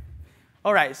 Okay?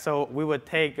 All right, so we will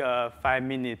take a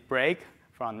 5-minute break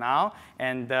from now.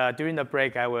 And during the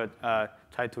break, I will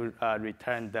try to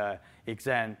return the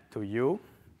exam to you.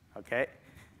 Okay?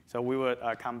 So we will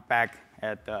come back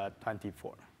at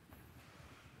 12:24.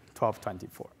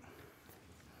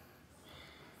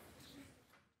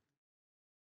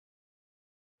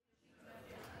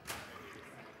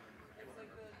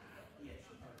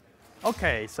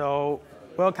 Okay, so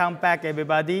welcome back,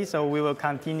 everybody. So we will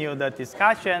continue the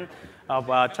discussion of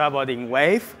traveling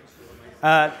wave.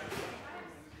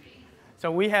 So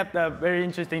we have the very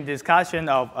interesting discussion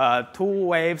of 2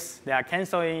 waves. They are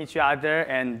canceling each other,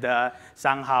 and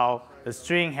somehow the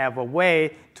string have a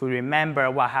way to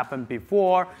remember what happened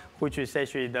before, which is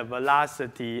actually the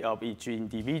velocity of each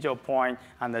individual point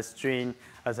on the string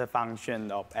as a function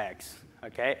of x.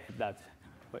 Okay, that's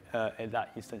at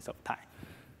that instance of time.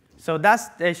 So let's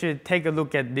actually take a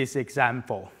look at this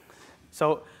example.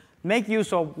 So make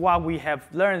use of what we have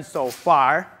learned so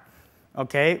far.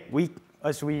 Okay,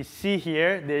 as we see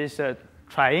here, there is a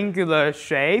triangular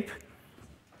shape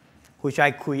which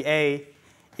I create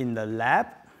in the lab.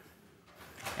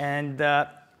 And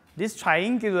this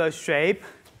triangular shape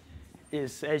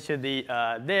is actually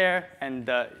there, and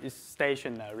it's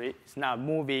stationary. It's not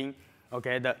moving.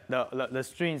 Okay, the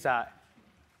strings are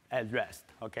at rest.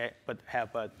 Okay, but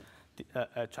have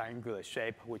a triangular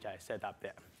shape which I set up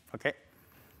there. Okay.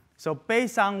 So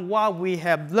based on what we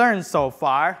have learned so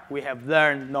far, we have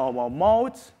learned normal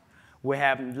modes. We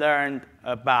have learned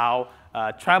about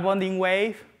traveling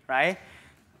wave, right?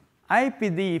 I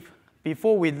believe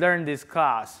before we learn this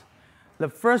class, the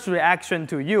first reaction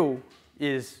to you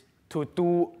is to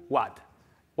do what?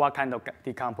 What kind of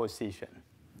decomposition?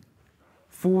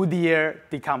 Fourier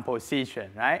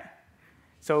decomposition, right?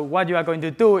 So what you are going to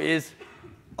do is,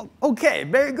 okay,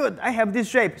 very good. I have this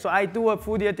shape, so I do a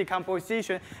Fourier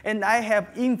decomposition, and I have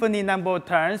infinite number of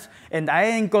terms, and I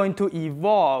am going to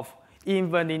evolve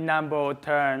infinite number of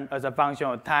terms as a function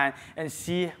of time and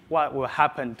see what will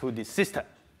happen to the system,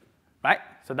 right?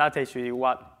 So that's actually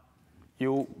what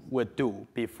you would do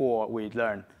before we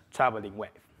learn traveling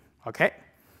wave, okay?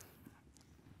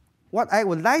 What I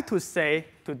would like to say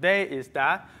today is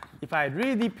that if I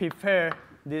really prepare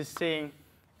this thing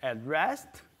at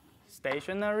rest,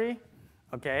 stationary,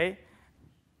 okay,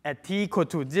 at t equal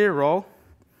to 0,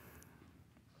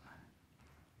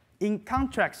 in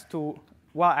contrast to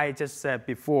what I just said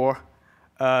before,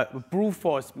 brute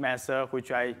force method,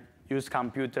 which I use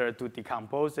computer to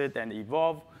decompose it and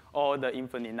evolve all the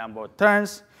infinite number of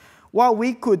terms, what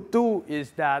we could do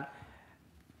is that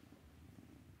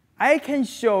I can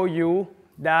show you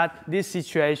that this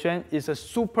situation is a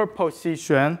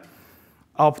superposition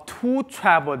of 2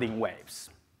 traveling waves.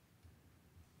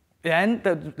 Then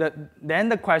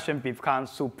the question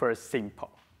becomes super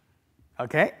simple,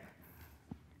 okay?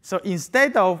 So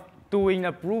instead of doing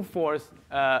a brute force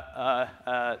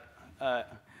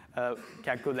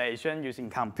calculation using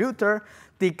computer,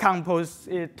 decompose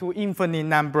it to infinite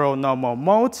number of normal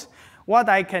modes, what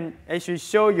I can actually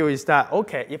show you is that,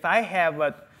 OK, if I have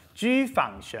a g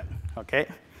function, OK,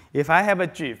 if I have a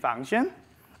g function,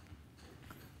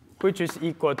 which is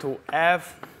equal to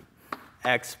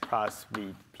f(x) plus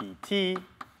vpt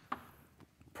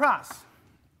plus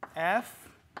f(x)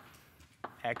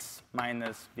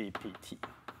 minus vpt.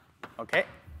 OK?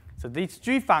 So this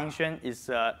g function is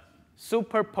a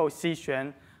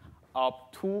superposition of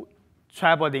two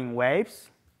traveling waves.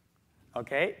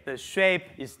 OK? The shape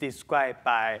is described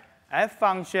by f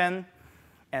function,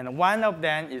 and one of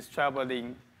them is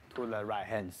traveling to the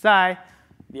right-hand side.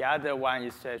 The other one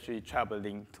is actually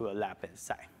traveling to the left-hand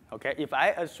side. Okay? If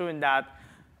I assume that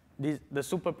the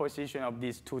superposition of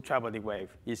these two traveling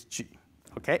waves is g,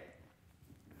 okay?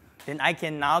 Then I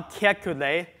can now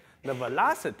calculate the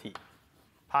velocity,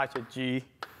 partial g,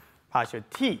 partial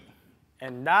t.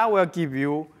 And that will give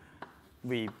you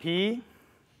Vp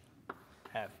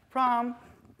f prime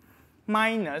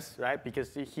minus, right?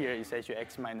 Because here is actually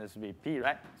x minus Vp,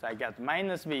 right? So I got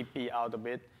minus Vp out of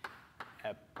it,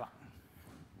 f prime.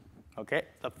 Okay,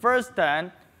 the first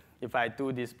term, if I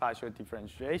do this partial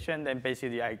differentiation, then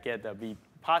basically I get a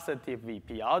positive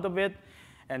Vp out of it.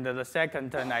 And then the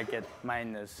second term, I get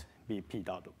minus Vp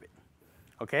out of it.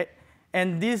 Okay,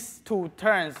 and these two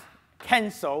terms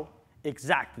cancel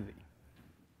exactly.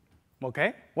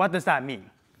 Okay, what does that mean?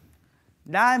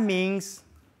 That means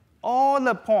all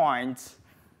the points,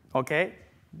 okay,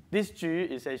 this g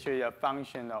is actually a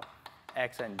function of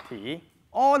x and t.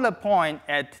 All the points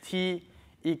at t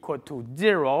equal to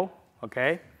 0,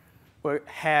 okay, will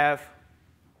have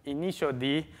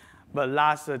initially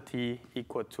velocity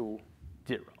equal to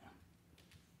 0.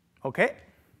 Okay?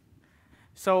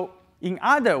 So in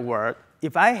other words,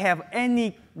 if I have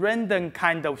any random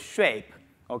kind of shape,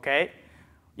 okay,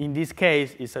 in this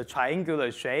case, it's a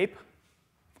triangular shape,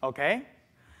 okay,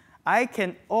 I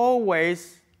can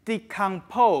always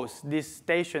decompose this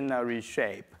stationary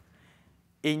shape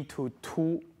into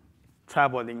two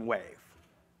traveling waves.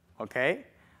 Okay?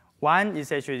 One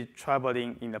is actually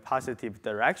traveling in the positive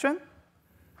direction.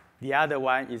 The other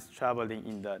one is traveling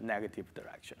in the negative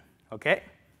direction. Okay?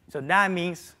 So that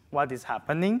means what is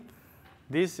happening?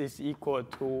 This is equal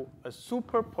to a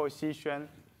superposition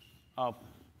of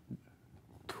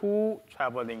two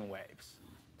traveling waves.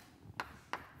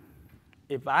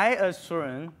 If I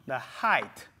assume the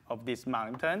height of this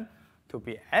mountain to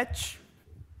be h,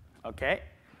 okay,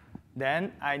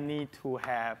 then I need to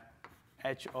have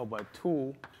h over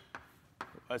 2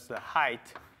 as the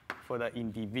height for the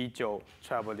individual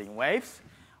traveling waves.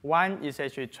 One is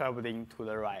actually traveling to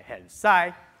the right-hand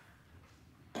side.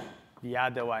 The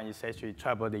other one is actually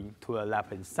traveling to the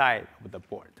left-hand side of the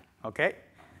board. Okay?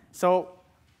 So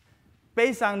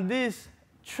based on this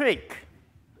trick,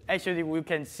 actually we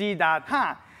can see that,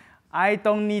 I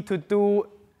don't need to do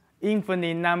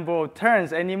infinite number of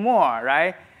terms anymore,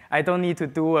 right? I don't need to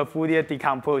do a Fourier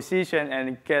decomposition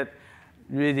and get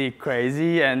really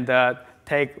crazy and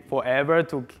take forever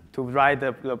to write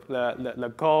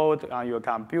the code on your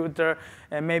computer.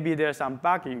 And maybe there's some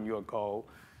bug in your code,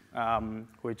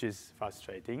 which is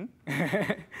frustrating.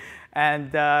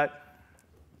 And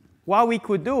what we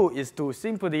could do is to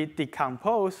simply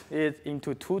decompose it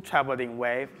into two traveling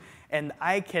waves. And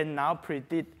I can now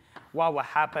predict what will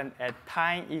happen at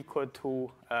time equal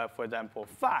to, for example,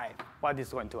 5. What is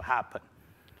going to happen?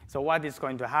 So what is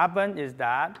going to happen is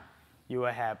that you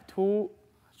will have two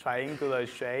triangular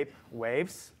shaped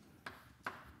waves.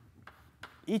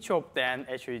 Each of them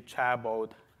actually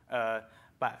traveled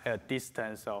by a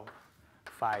distance of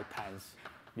 5 times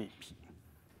Vp.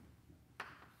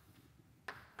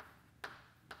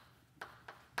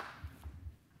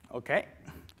 Okay,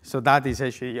 so that is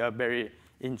actually a very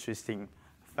interesting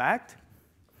fact.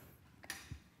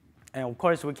 And of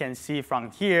course, we can see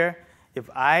from here, if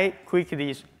I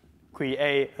quickly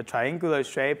create a triangular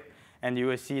shape, and you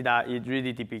will see that it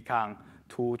really did become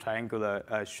two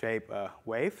triangular shape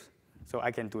waves. So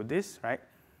I can do this, right?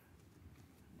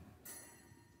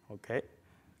 Okay,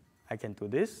 I can do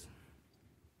this.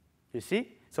 You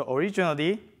see? So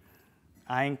originally,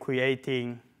 I'm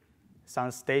creating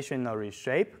some stationary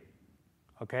shape,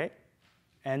 okay?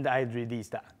 And I release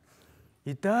that.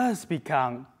 It does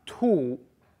become two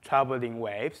traveling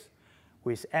waves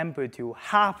with amplitude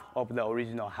half of the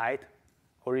original height,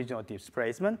 original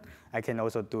displacement. I can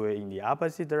also do it in the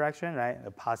opposite direction, right?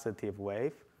 A positive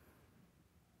wave.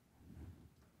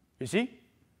 You see?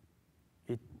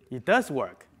 It does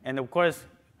work. And of course,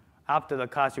 after the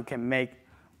class, you can make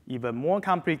even more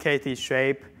complicated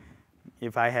shape.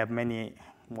 If I have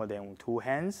more than 2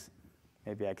 hands,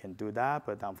 maybe I can do that,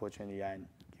 but unfortunately, I'm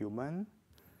human.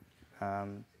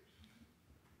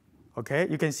 Okay,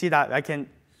 you can see that I can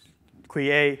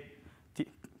create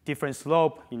different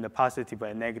slope in the positive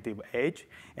and negative edge,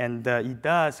 and it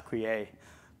does create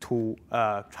two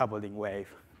traveling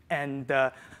wave. And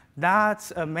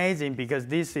that's amazing because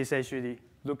this is actually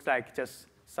looks like just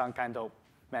some kind of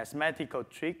mathematical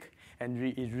trick, and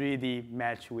it really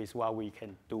matches with what we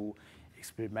can do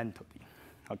experimentally.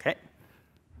 Okay.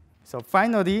 So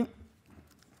finally,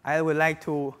 I would like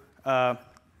to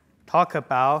talk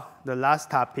about the last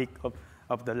topic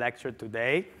of the lecture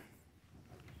today,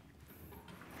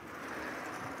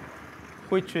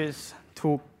 which is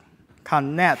to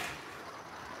connect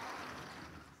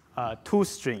two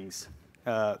strings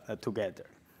together.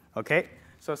 Okay?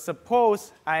 So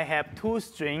suppose I have two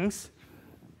strings.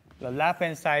 The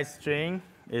left-hand side string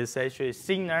is actually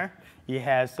thinner. It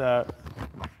has a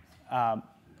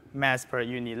mass per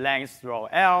unit length rho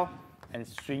L and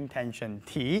string tension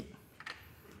T.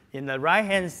 In the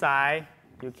right-hand side,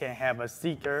 you can have a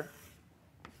thicker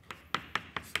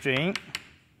string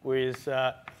with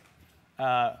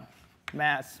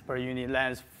mass per unit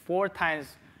length 4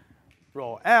 times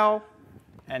rho L,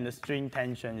 and the string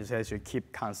tension is actually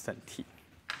keep constant T.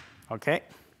 Okay?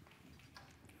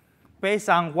 Based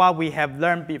on what we have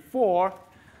learned before,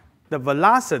 the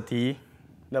velocity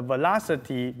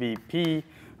Vp,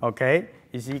 okay,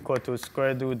 is equal to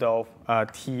square root of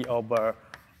T over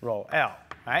rho L,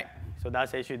 right? So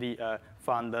that's actually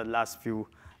from the last few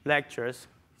lectures.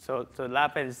 So the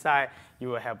left-hand side, you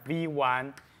will have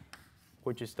V1,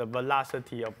 which is the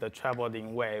velocity of the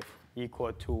traveling wave,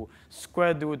 equal to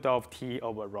square root of T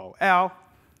over rho L.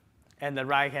 And the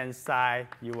right-hand side,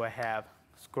 you will have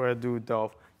square root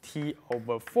of T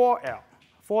over 4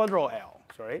 rho L,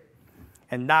 sorry.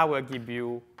 And that will give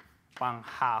you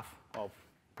 1/2 of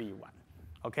V1,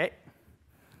 okay?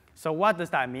 So what does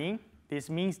that mean? This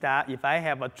means that if I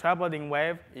have a traveling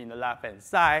wave in the left-hand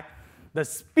side, the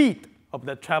speed of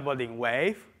the traveling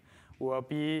wave will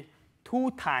be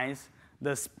 2 times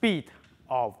the speed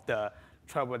of the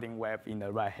traveling wave in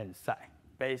the right-hand side,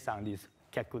 based on this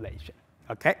calculation,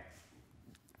 okay?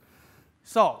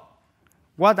 So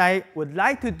what I would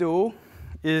like to do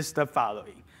is the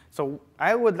following. So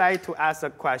I would like to ask a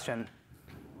question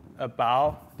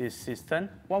about this system.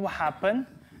 What will happen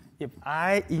if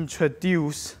I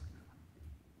introduce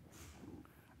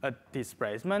a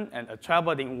displacement and a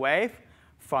traveling wave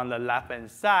from the left-hand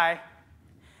side?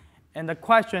 And the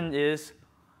question is,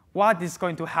 what is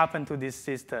going to happen to this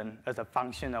system as a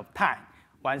function of time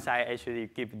once I actually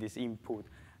give this input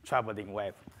traveling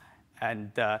wave?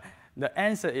 And the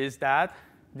answer is that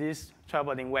this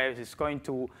traveling wave is going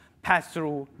to pass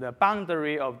through the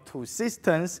boundary of two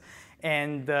systems,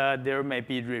 and there may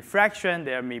be refraction,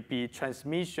 there may be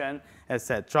transmission,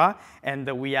 etc. And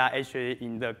we are actually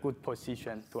in the good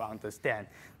position to understand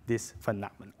this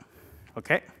phenomenon.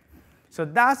 Okay? So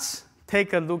let's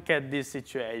take a look at this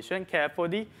situation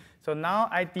carefully. So now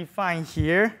I define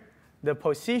here the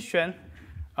position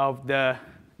of the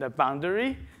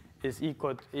boundary is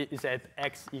at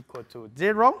x equal to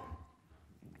 0.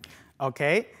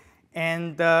 Okay?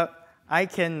 And I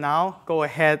can now go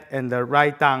ahead and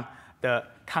write down the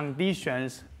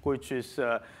conditions which is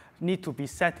need to be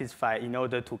satisfied in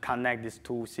order to connect these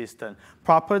two systems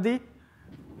properly,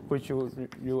 which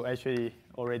you actually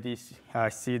already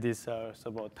see this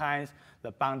several times,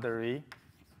 the boundary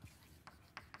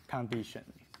condition.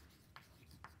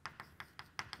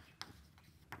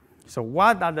 So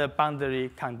what are the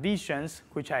boundary conditions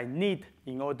which I need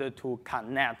in order to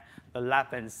connect the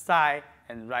left-hand side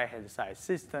and right-hand side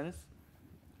systems?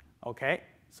 Okay,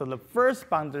 so the first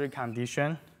boundary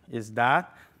condition is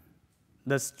that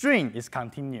the string is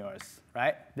continuous,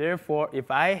 right? Therefore,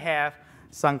 if I have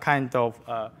some kind of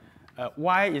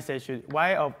y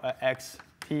of xt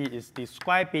is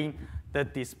describing the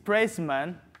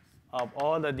displacement of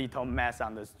all the little mass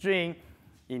on the string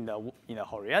in the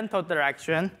horizontal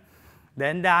direction,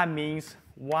 then that means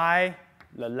y,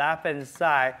 the left-hand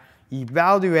side,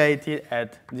 evaluated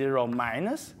at 0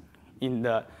 minus in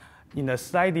the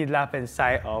slightly left-hand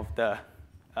side of the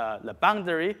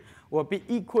boundary will be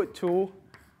equal to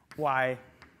y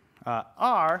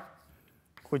r,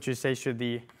 which is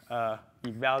actually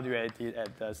evaluated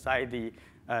at the slightly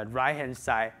right-hand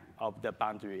side of the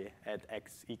boundary at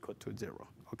x equal to 0.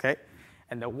 Okay,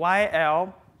 and the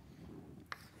yl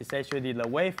is actually the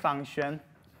wave function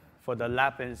for the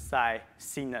left-hand side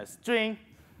thinner string,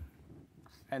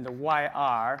 and the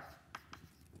yr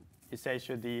is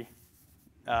actually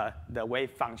the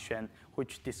wave function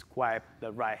which describes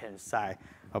the right-hand side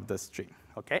of the string.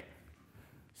 Okay,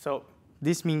 so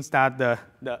this means that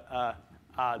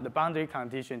the boundary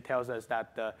condition tells us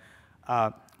that the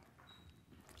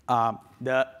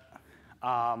the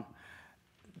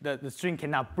string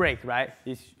cannot break, right?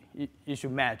 You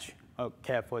should match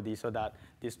carefully so that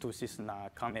these two systems are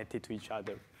connected to each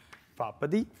other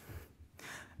properly.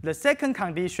 The second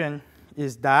condition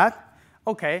is that,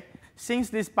 okay, since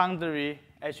this boundary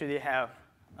actually have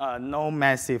no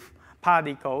massive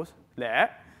particles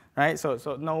there, right? So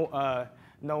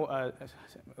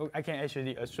I can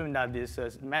actually assume that this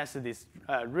mass is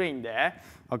ring there,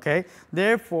 okay?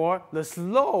 Therefore, the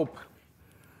slope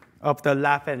of the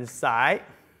left-hand side,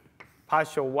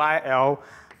 partial YL,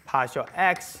 partial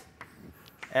X,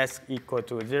 S equal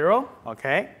to 0,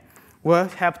 okay, will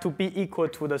have to be equal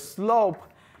to the slope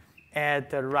at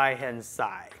the right-hand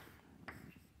side.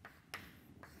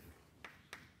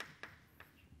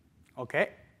 Okay,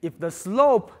 if the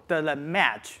slope doesn't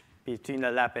match between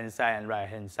the left-hand side and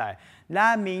right-hand side,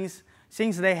 that means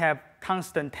since they have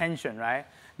constant tension, right,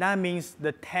 that means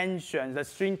the tension, the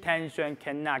string tension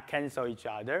cannot cancel each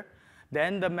other.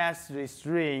 Then the mass of the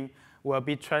string will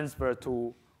be transferred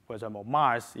to, for example,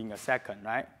 Mars in a second,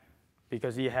 right?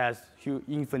 Because it has huge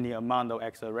infinite amount of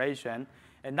acceleration.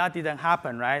 And that didn't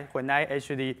happen, right? When I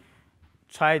actually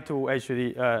try to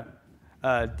actually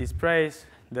displace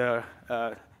the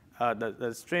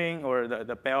string or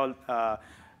the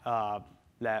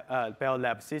bell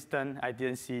lab system, I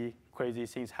didn't see crazy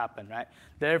things happen, right?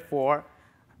 Therefore,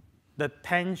 the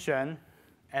tension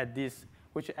at this,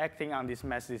 which acting on this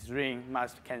massive ring,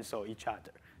 must cancel each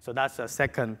other. So that's the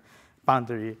second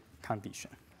boundary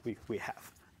condition we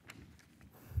have.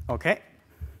 Okay?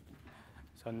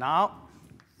 So now,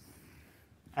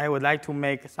 I would like to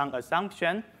make some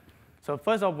assumption. So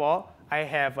first of all, I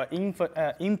have an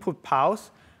input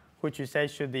pulse, which is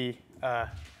actually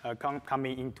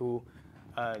coming into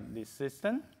this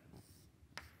system.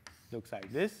 Looks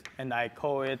like this. And I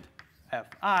call it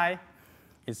Fi.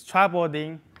 It's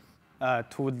traveling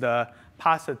to the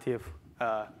positive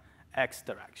x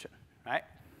direction, right?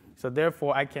 So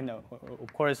therefore, I can,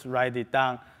 of course, write it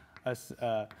down as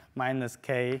minus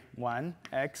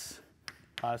k1x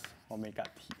plus omega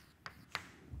t.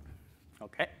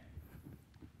 Okay?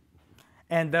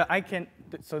 And I can,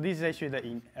 so this is actually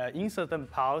the incident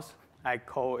pulse. I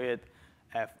call it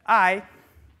Fi.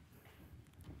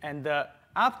 And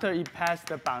after it passed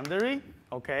the boundary,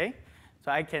 okay,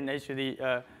 so I can actually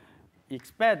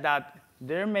expect that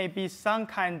there may be some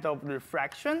kind of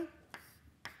refraction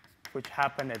which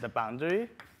happened at the boundary,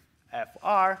 Fr,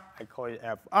 I call it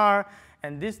Fr,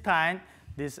 and this time,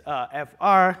 this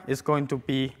Fr is going to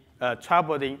be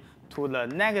traveling to the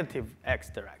negative x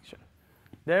direction.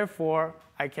 Therefore,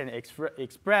 I can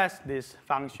express this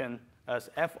function as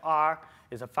Fr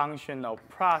is a function of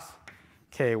plus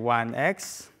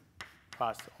k1x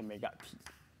plus omega t.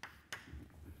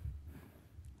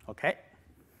 Okay?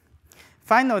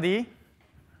 Finally,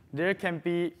 there can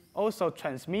be also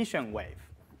transmission wave,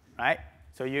 right?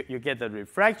 So you get the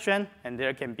refraction, and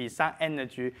there can be some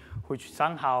energy which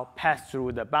somehow pass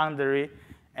through the boundary,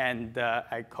 and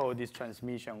I call this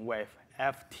transmission wave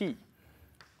Ft,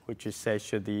 which is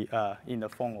actually in the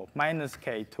form of minus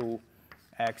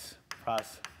k2x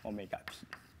plus omega t.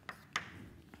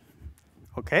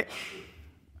 Okay?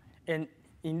 And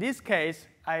in this case,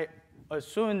 I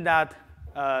assume that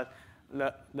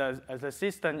the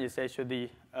system is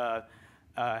actually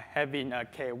having a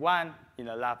k1 in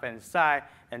the left-hand side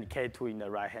and k2 in the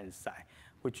right-hand side,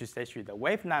 which is actually the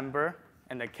wave number.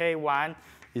 And the k1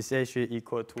 is actually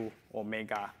equal to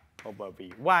omega over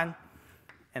v1.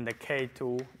 And the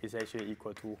k2 is actually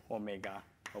equal to omega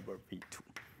over v2.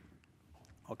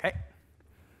 Okay?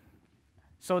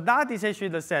 So that is actually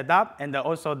the setup, and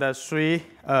also the three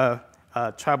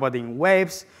traveling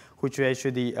waves, which will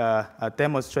actually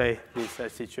demonstrate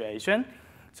this situation.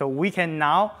 So we can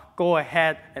now go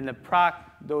ahead and plug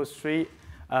those three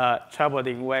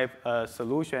traveling wave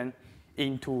solution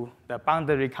into the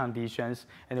boundary conditions,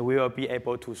 and we will be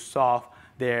able to solve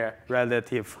their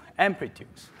relative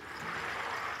amplitudes.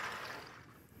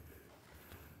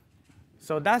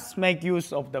 So let's make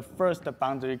use of the first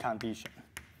boundary condition.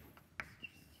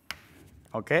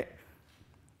 Okay?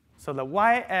 So the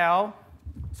YL,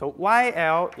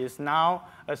 YL is now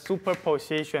a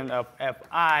superposition of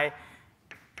Fi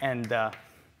and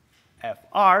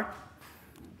Fr.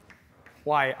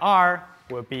 YR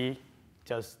will be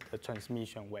just the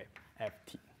transmission wave,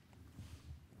 Ft.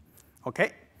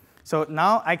 Okay? So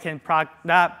now I can plug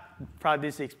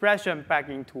this expression back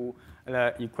into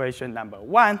the equation number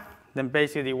 1. Then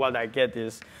basically what I get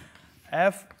is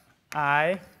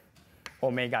Fi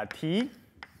omega t,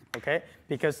 okay?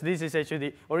 Because this is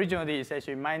actually, originally it's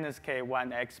actually minus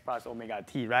k1x plus omega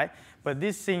t, right? But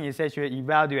this thing is actually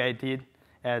evaluated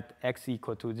at x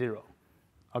equal to 0.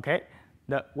 Okay?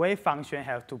 The wave function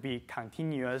has to be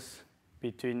continuous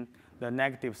between the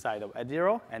negative side of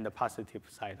 0 and the positive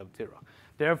side of 0.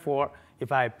 Therefore,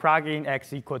 if I plug in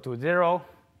x equal to 0,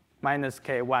 minus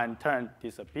k1 term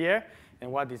disappear,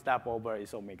 and what is left over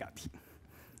is omega t.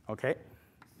 Okay?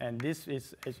 And this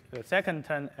is the second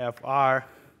term, fr.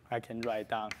 I can write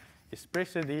down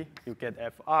explicitly. You get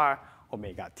fr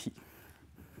omega t.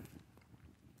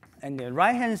 And the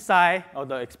right-hand side of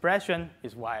the expression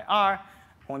is yr.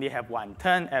 Only have one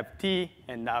term, ft,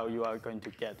 and now you are going to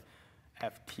get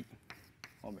ft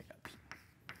omega t.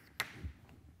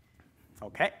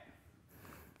 Okay?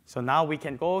 So now we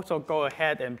can also go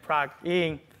ahead and plug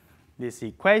in this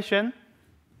equation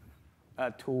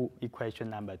to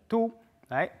equation number 2,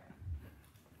 right?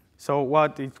 So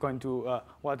what is going to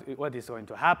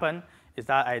happen is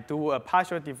that I do a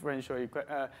partial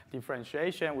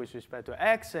differentiation with respect to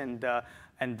x and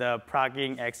plug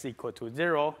in x equal to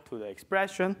 0 to the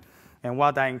expression. And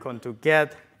what I'm going to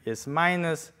get is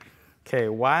minus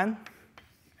k1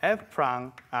 f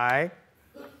prime I.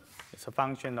 It's a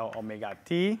function of omega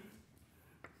t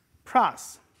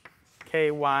plus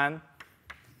k1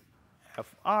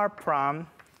 fr prime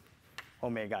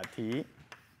omega t.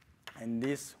 And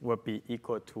this will be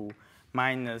equal to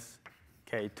minus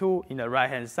k2. In the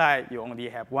right-hand side, you only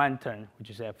have one term,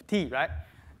 which is ft, right?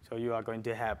 So you are going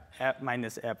to have f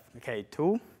minus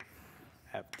k2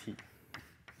 ft,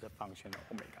 the function of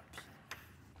omega t.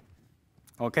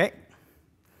 Okay?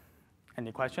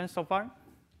 Any questions so far?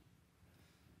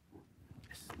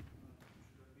 Yes.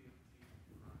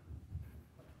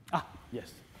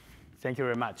 Yes. Thank you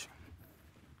very much.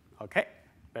 Okay,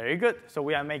 very good. So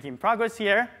we are making progress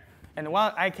here. And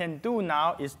what I can do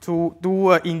now is to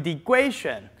do an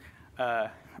integration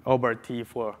over t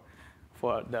for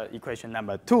the equation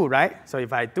number 2, right? So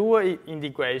if I do an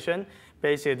integration,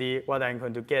 basically what I'm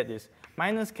going to get is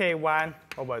minus k1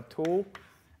 over 2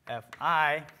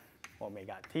 fi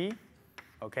omega t.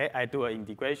 Okay, I do an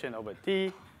integration over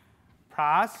t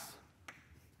plus,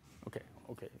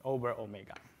 over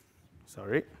omega.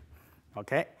 Sorry.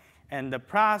 Okay, and the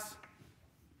plus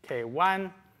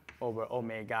k1 over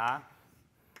omega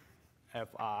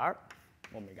fr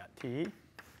omega t,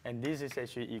 and this is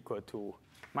actually equal to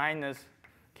minus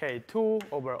k2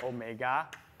 over omega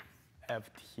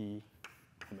ft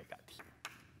omega t.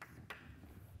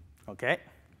 Okay,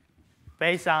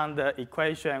 based on the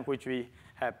equation which we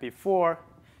had before,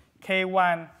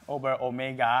 k1 over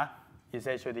omega is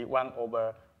actually 1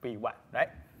 over v1, right?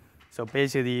 So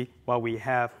basically what we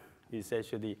have is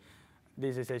actually,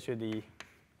 this is actually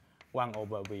 1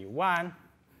 over v1,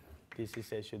 this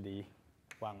is actually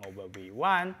 1 over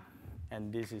v1,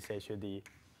 and this is actually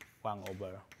 1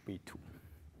 over v2.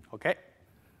 Okay?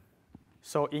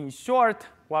 So in short,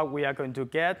 what we are going to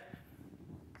get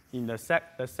in the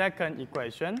second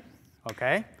equation,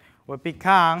 okay, will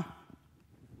become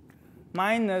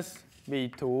minus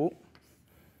v2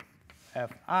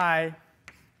 fi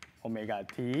omega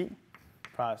t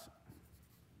plus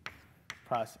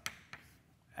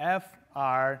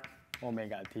fr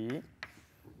omega t.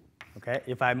 Okay,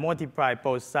 if I multiply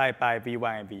both sides by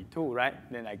v1 and v2,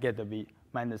 right, then I get the v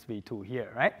minus v2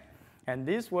 here, right? And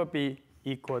this will be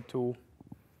equal to,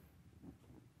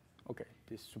 okay,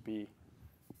 this should be,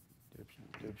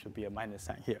 there should be a minus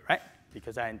sign here, right?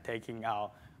 Because I'm taking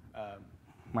out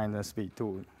minus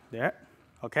v2 there,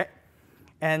 okay?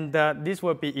 And this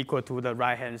will be equal to the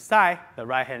right-hand side. The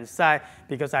right-hand side,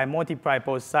 because I multiply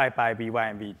both sides by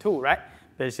v1 and v2, right?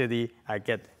 Basically, I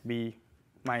get v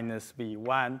minus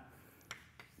v1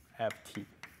 ft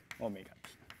omega t.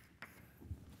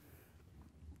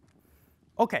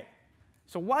 Okay,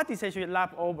 so what is actually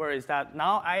left over is that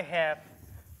now I have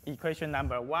equation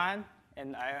number 1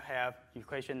 and I have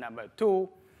equation number 2.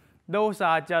 Those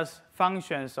are just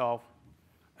functions of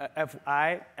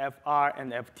fi, fr,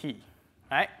 and ft,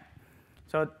 right?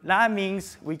 So that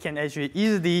means we can actually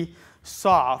easily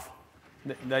solve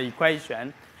the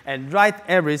equation and write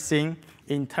everything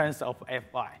in terms of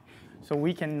fi. So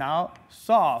we can now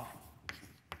solve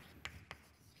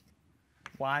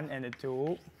 1 and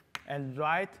 2 and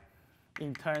write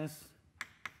in terms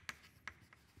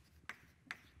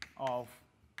of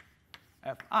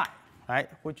fi, right?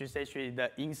 Which is actually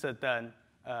the incident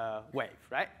wave,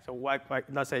 right? So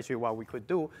that's actually what we could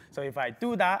do. So if I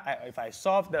do that, if I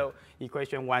solve the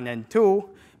equation 1 and 2,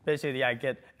 basically I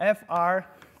get fr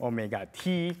omega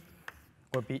t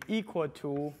will be equal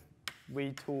to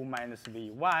v2 minus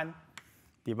v1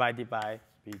 divided by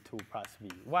v2 plus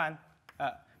v1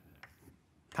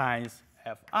 times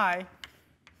fi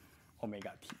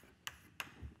omega t.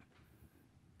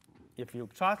 if you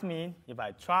trust me, if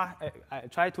I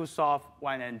try to solve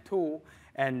 1 and 2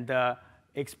 and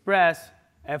express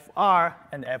fr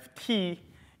and ft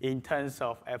in terms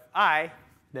of fi,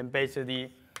 then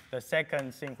basically the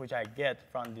second thing which I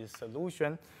get from this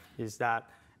solution is that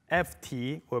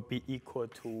ft will be equal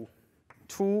to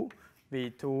 2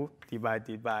 v2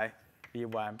 divided by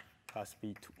v1 plus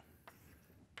v2.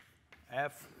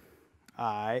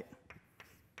 Fi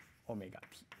omega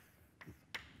p.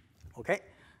 Okay,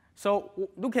 so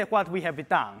look at what we have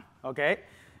done. Okay,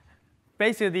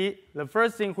 basically the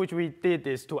first thing which we did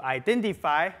is to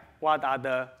identify what are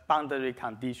the boundary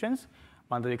conditions.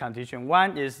 Boundary condition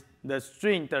 1 is the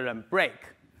string doesn't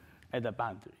break at the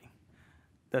boundary.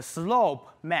 The slope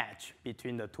match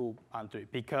between the two boundaries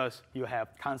because you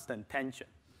have constant tension.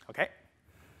 Okay,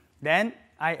 then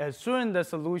I assume the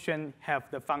solution have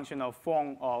the functional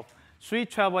form of 3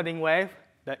 traveling wave,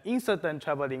 the incident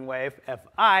traveling wave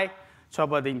Fi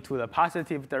traveling to the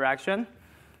positive direction.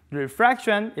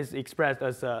 Refraction is expressed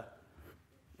as a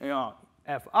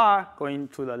Fr going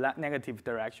to the negative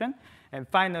direction. And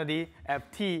finally,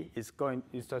 Ft is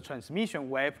the transmission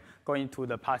wave going to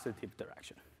the positive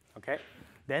direction. Okay?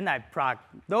 Then I plug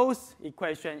those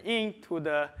equations into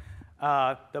the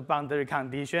boundary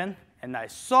condition, and I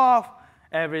solve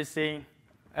everything,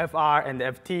 Fr and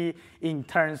Ft, in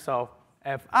terms of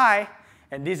Fi,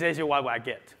 and this is actually what I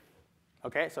get.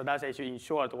 Okay, so that's actually in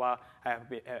short what I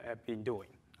have been doing.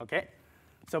 Okay,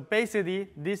 so basically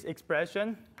this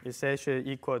expression is actually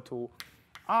equal to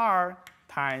R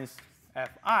times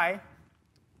Fi,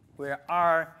 where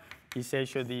R is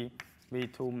actually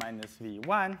V2 minus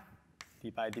V1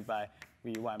 divided by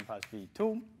V1 plus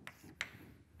V2.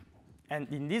 And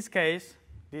in this case,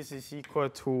 this is equal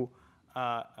to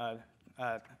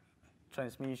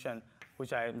transmission,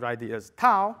 which I write it as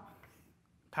tau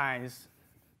times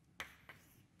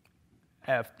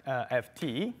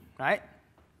Ft, right?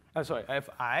 Sorry,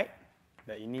 Fi,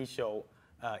 the initial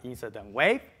incident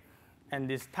wave. And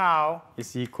this tau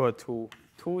is equal to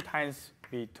 2 times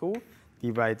V2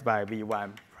 divided by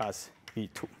V1 plus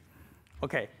V2.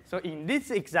 Okay, so in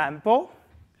this example,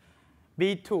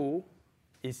 V2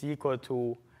 is equal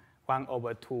to 1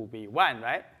 over 2 V1,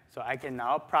 right? So I can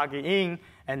now plug it in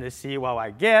and see what I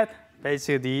get.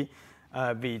 Basically,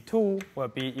 V2 will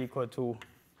be equal to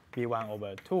V1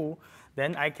 over 2.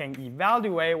 Then I can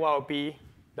evaluate what will be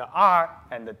the R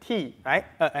and the T, right?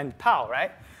 And tau,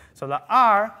 right? So the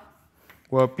R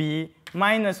will be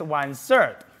minus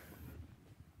 1/3.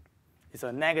 It's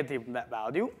a negative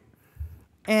value.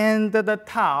 And the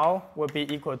tau will be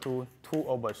equal to 2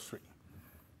 over 3.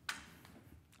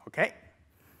 Okay?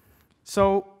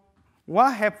 So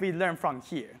what have we learned from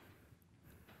here?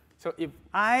 So if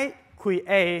I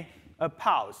create a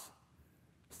pulse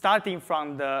starting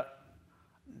from the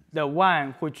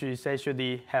one which is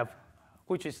actually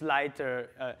which is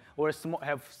lighter or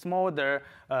have smaller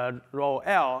rho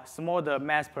L, smaller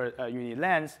mass per unit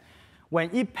length,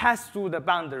 when it passes through the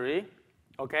boundary,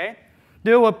 okay,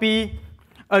 there will be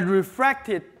a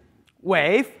refracted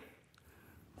wave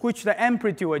which the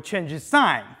amplitude will change its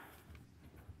sign.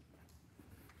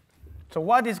 So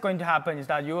what is going to happen is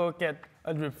that you will get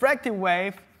a refracted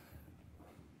wave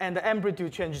and the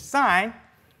amplitude change sign,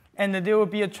 and there will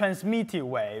be a transmitted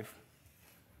wave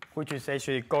which is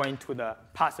actually going to the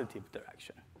positive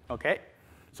direction. Okay?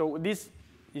 So this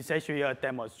is actually a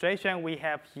demonstration we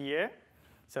have here.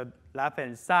 So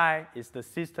left-hand side is the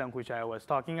system which I was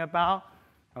talking about.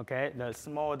 Okay, the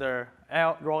smaller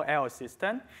rho L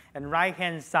system, and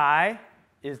right-hand side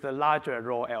is the larger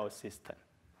rho L system.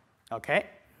 Okay,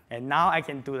 and now I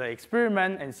can do the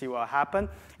experiment and see what happens.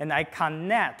 And I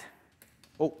connect.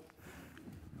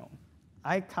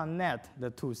 I connect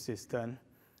the two systems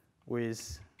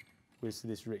with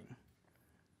this ring.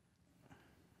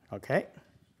 Okay,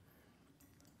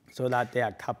 so that they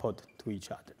are coupled to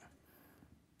each other.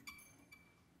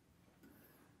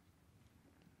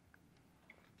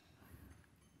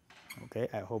 Okay,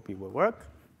 I hope it will work.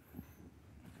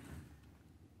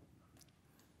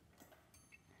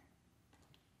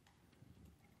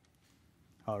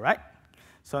 All right,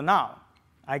 so now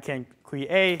I can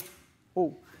create,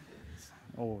 I'm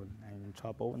in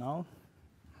trouble now.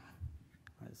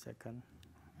 1 second,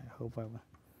 I hope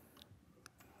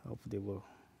they will.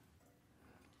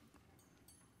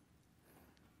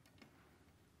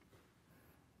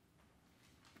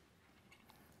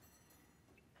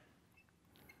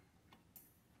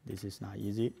 This is not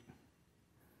easy.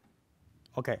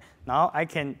 Okay, now I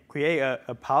can create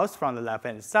a pulse from the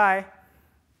left-hand side.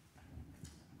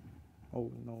 Oh,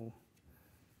 no.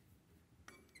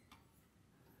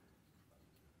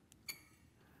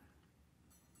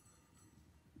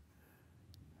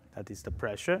 That is the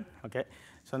pressure. Okay.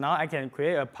 So now I can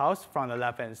create a pulse from the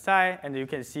left-hand side, and you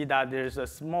can see that there's a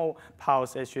small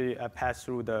pulse actually pass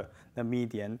through the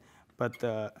median, but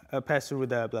pass through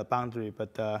the boundary.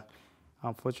 But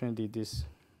unfortunately, this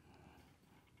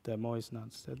demo is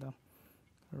not set up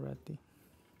correctly.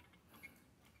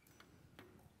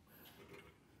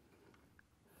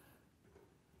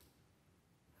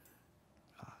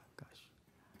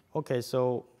 Okay,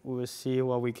 so we will see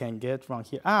what we can get from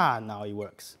here. Now it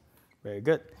works. Very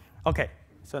good. Okay,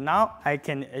 so now I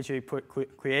can actually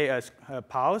create a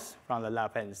pulse from the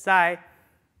left-hand side.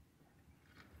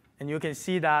 And you can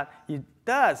see that it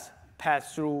does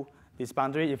pass through this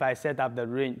boundary. If I set up the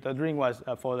ring was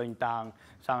falling down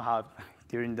somehow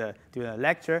during the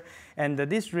lecture. And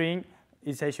this ring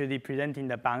is actually presenting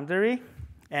the boundary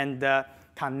and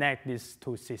connect these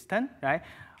two systems, right?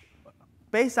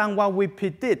 Based on what we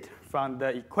predict from the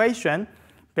equation,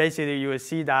 basically you will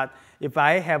see that if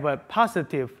I have a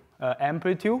positive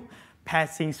amplitude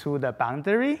passing through the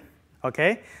boundary,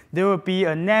 okay, there will be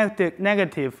a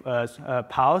negative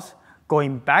pulse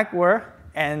going backward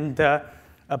and a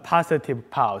positive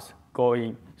pulse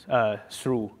going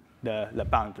through the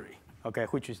boundary, okay,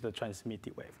 which is the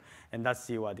transmitted wave. And let's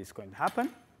see what is going to happen.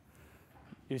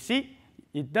 You see,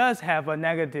 it does have a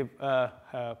negative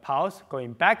pulse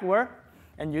going backward.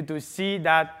 And you do see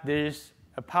that there's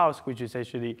a pulse which is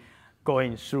actually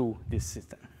going through this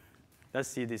system. Let's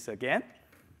see this again.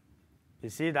 You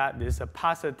see that there's a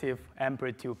positive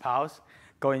amplitude pulse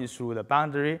going through the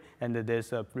boundary, and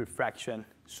there's a refraction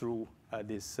through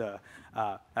this,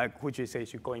 which is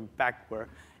actually going backward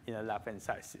in the left-hand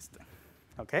side system.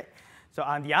 Okay? So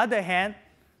on the other hand,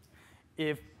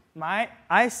 if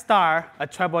I start a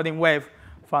traveling wave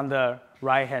from the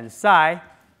right-hand side,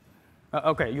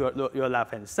 okay, your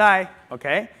left-hand side,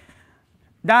 okay?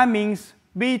 That means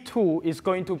V2 is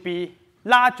going to be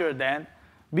larger than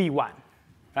V1,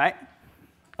 right?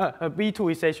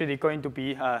 V2 is actually going to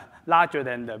be larger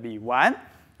than the V1,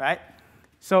 right?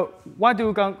 So what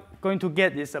we're going to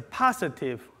get is a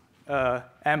positive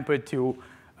amplitude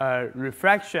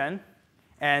refraction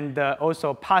and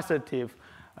also positive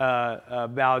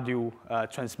value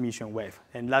transmission wave.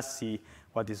 And let's see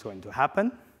what is going to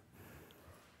happen.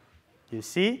 You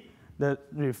see, the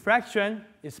refraction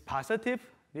is positive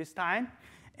this time,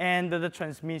 and the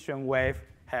transmission wave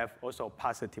have also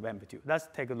positive amplitude. Let's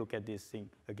take a look at this thing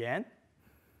again.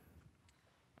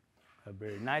 A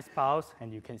very nice pulse,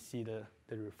 and you can see the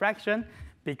refraction.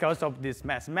 Because of this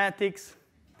mathematics,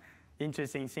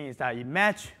 interesting thing is that it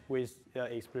matched with the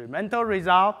experimental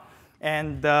result,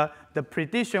 and the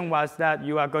prediction was that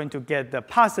you are going to get the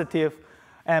positive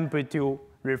amplitude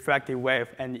refractive wave,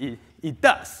 and it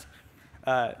does.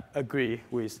 Agree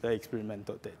with the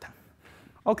experimental data.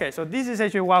 Okay, so this is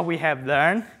actually what we have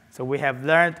learned. So we have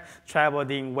learned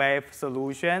traveling wave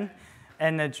solution,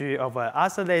 energy of an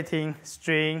oscillating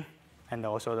string, and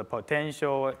also the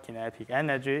potential kinetic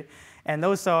energy. And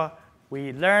also,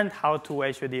 we learned how to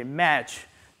actually match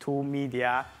two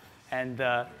media and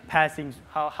passing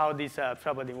how this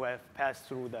traveling wave pass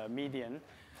through the median,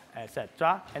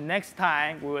 etc. And next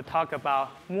time, we will talk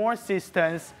about more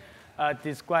systems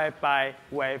described by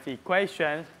wave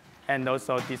equations and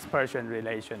also dispersion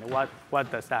relation.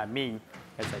 What does that mean,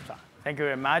 etc. Thank you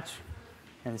very much,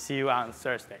 and see you on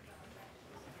Thursday.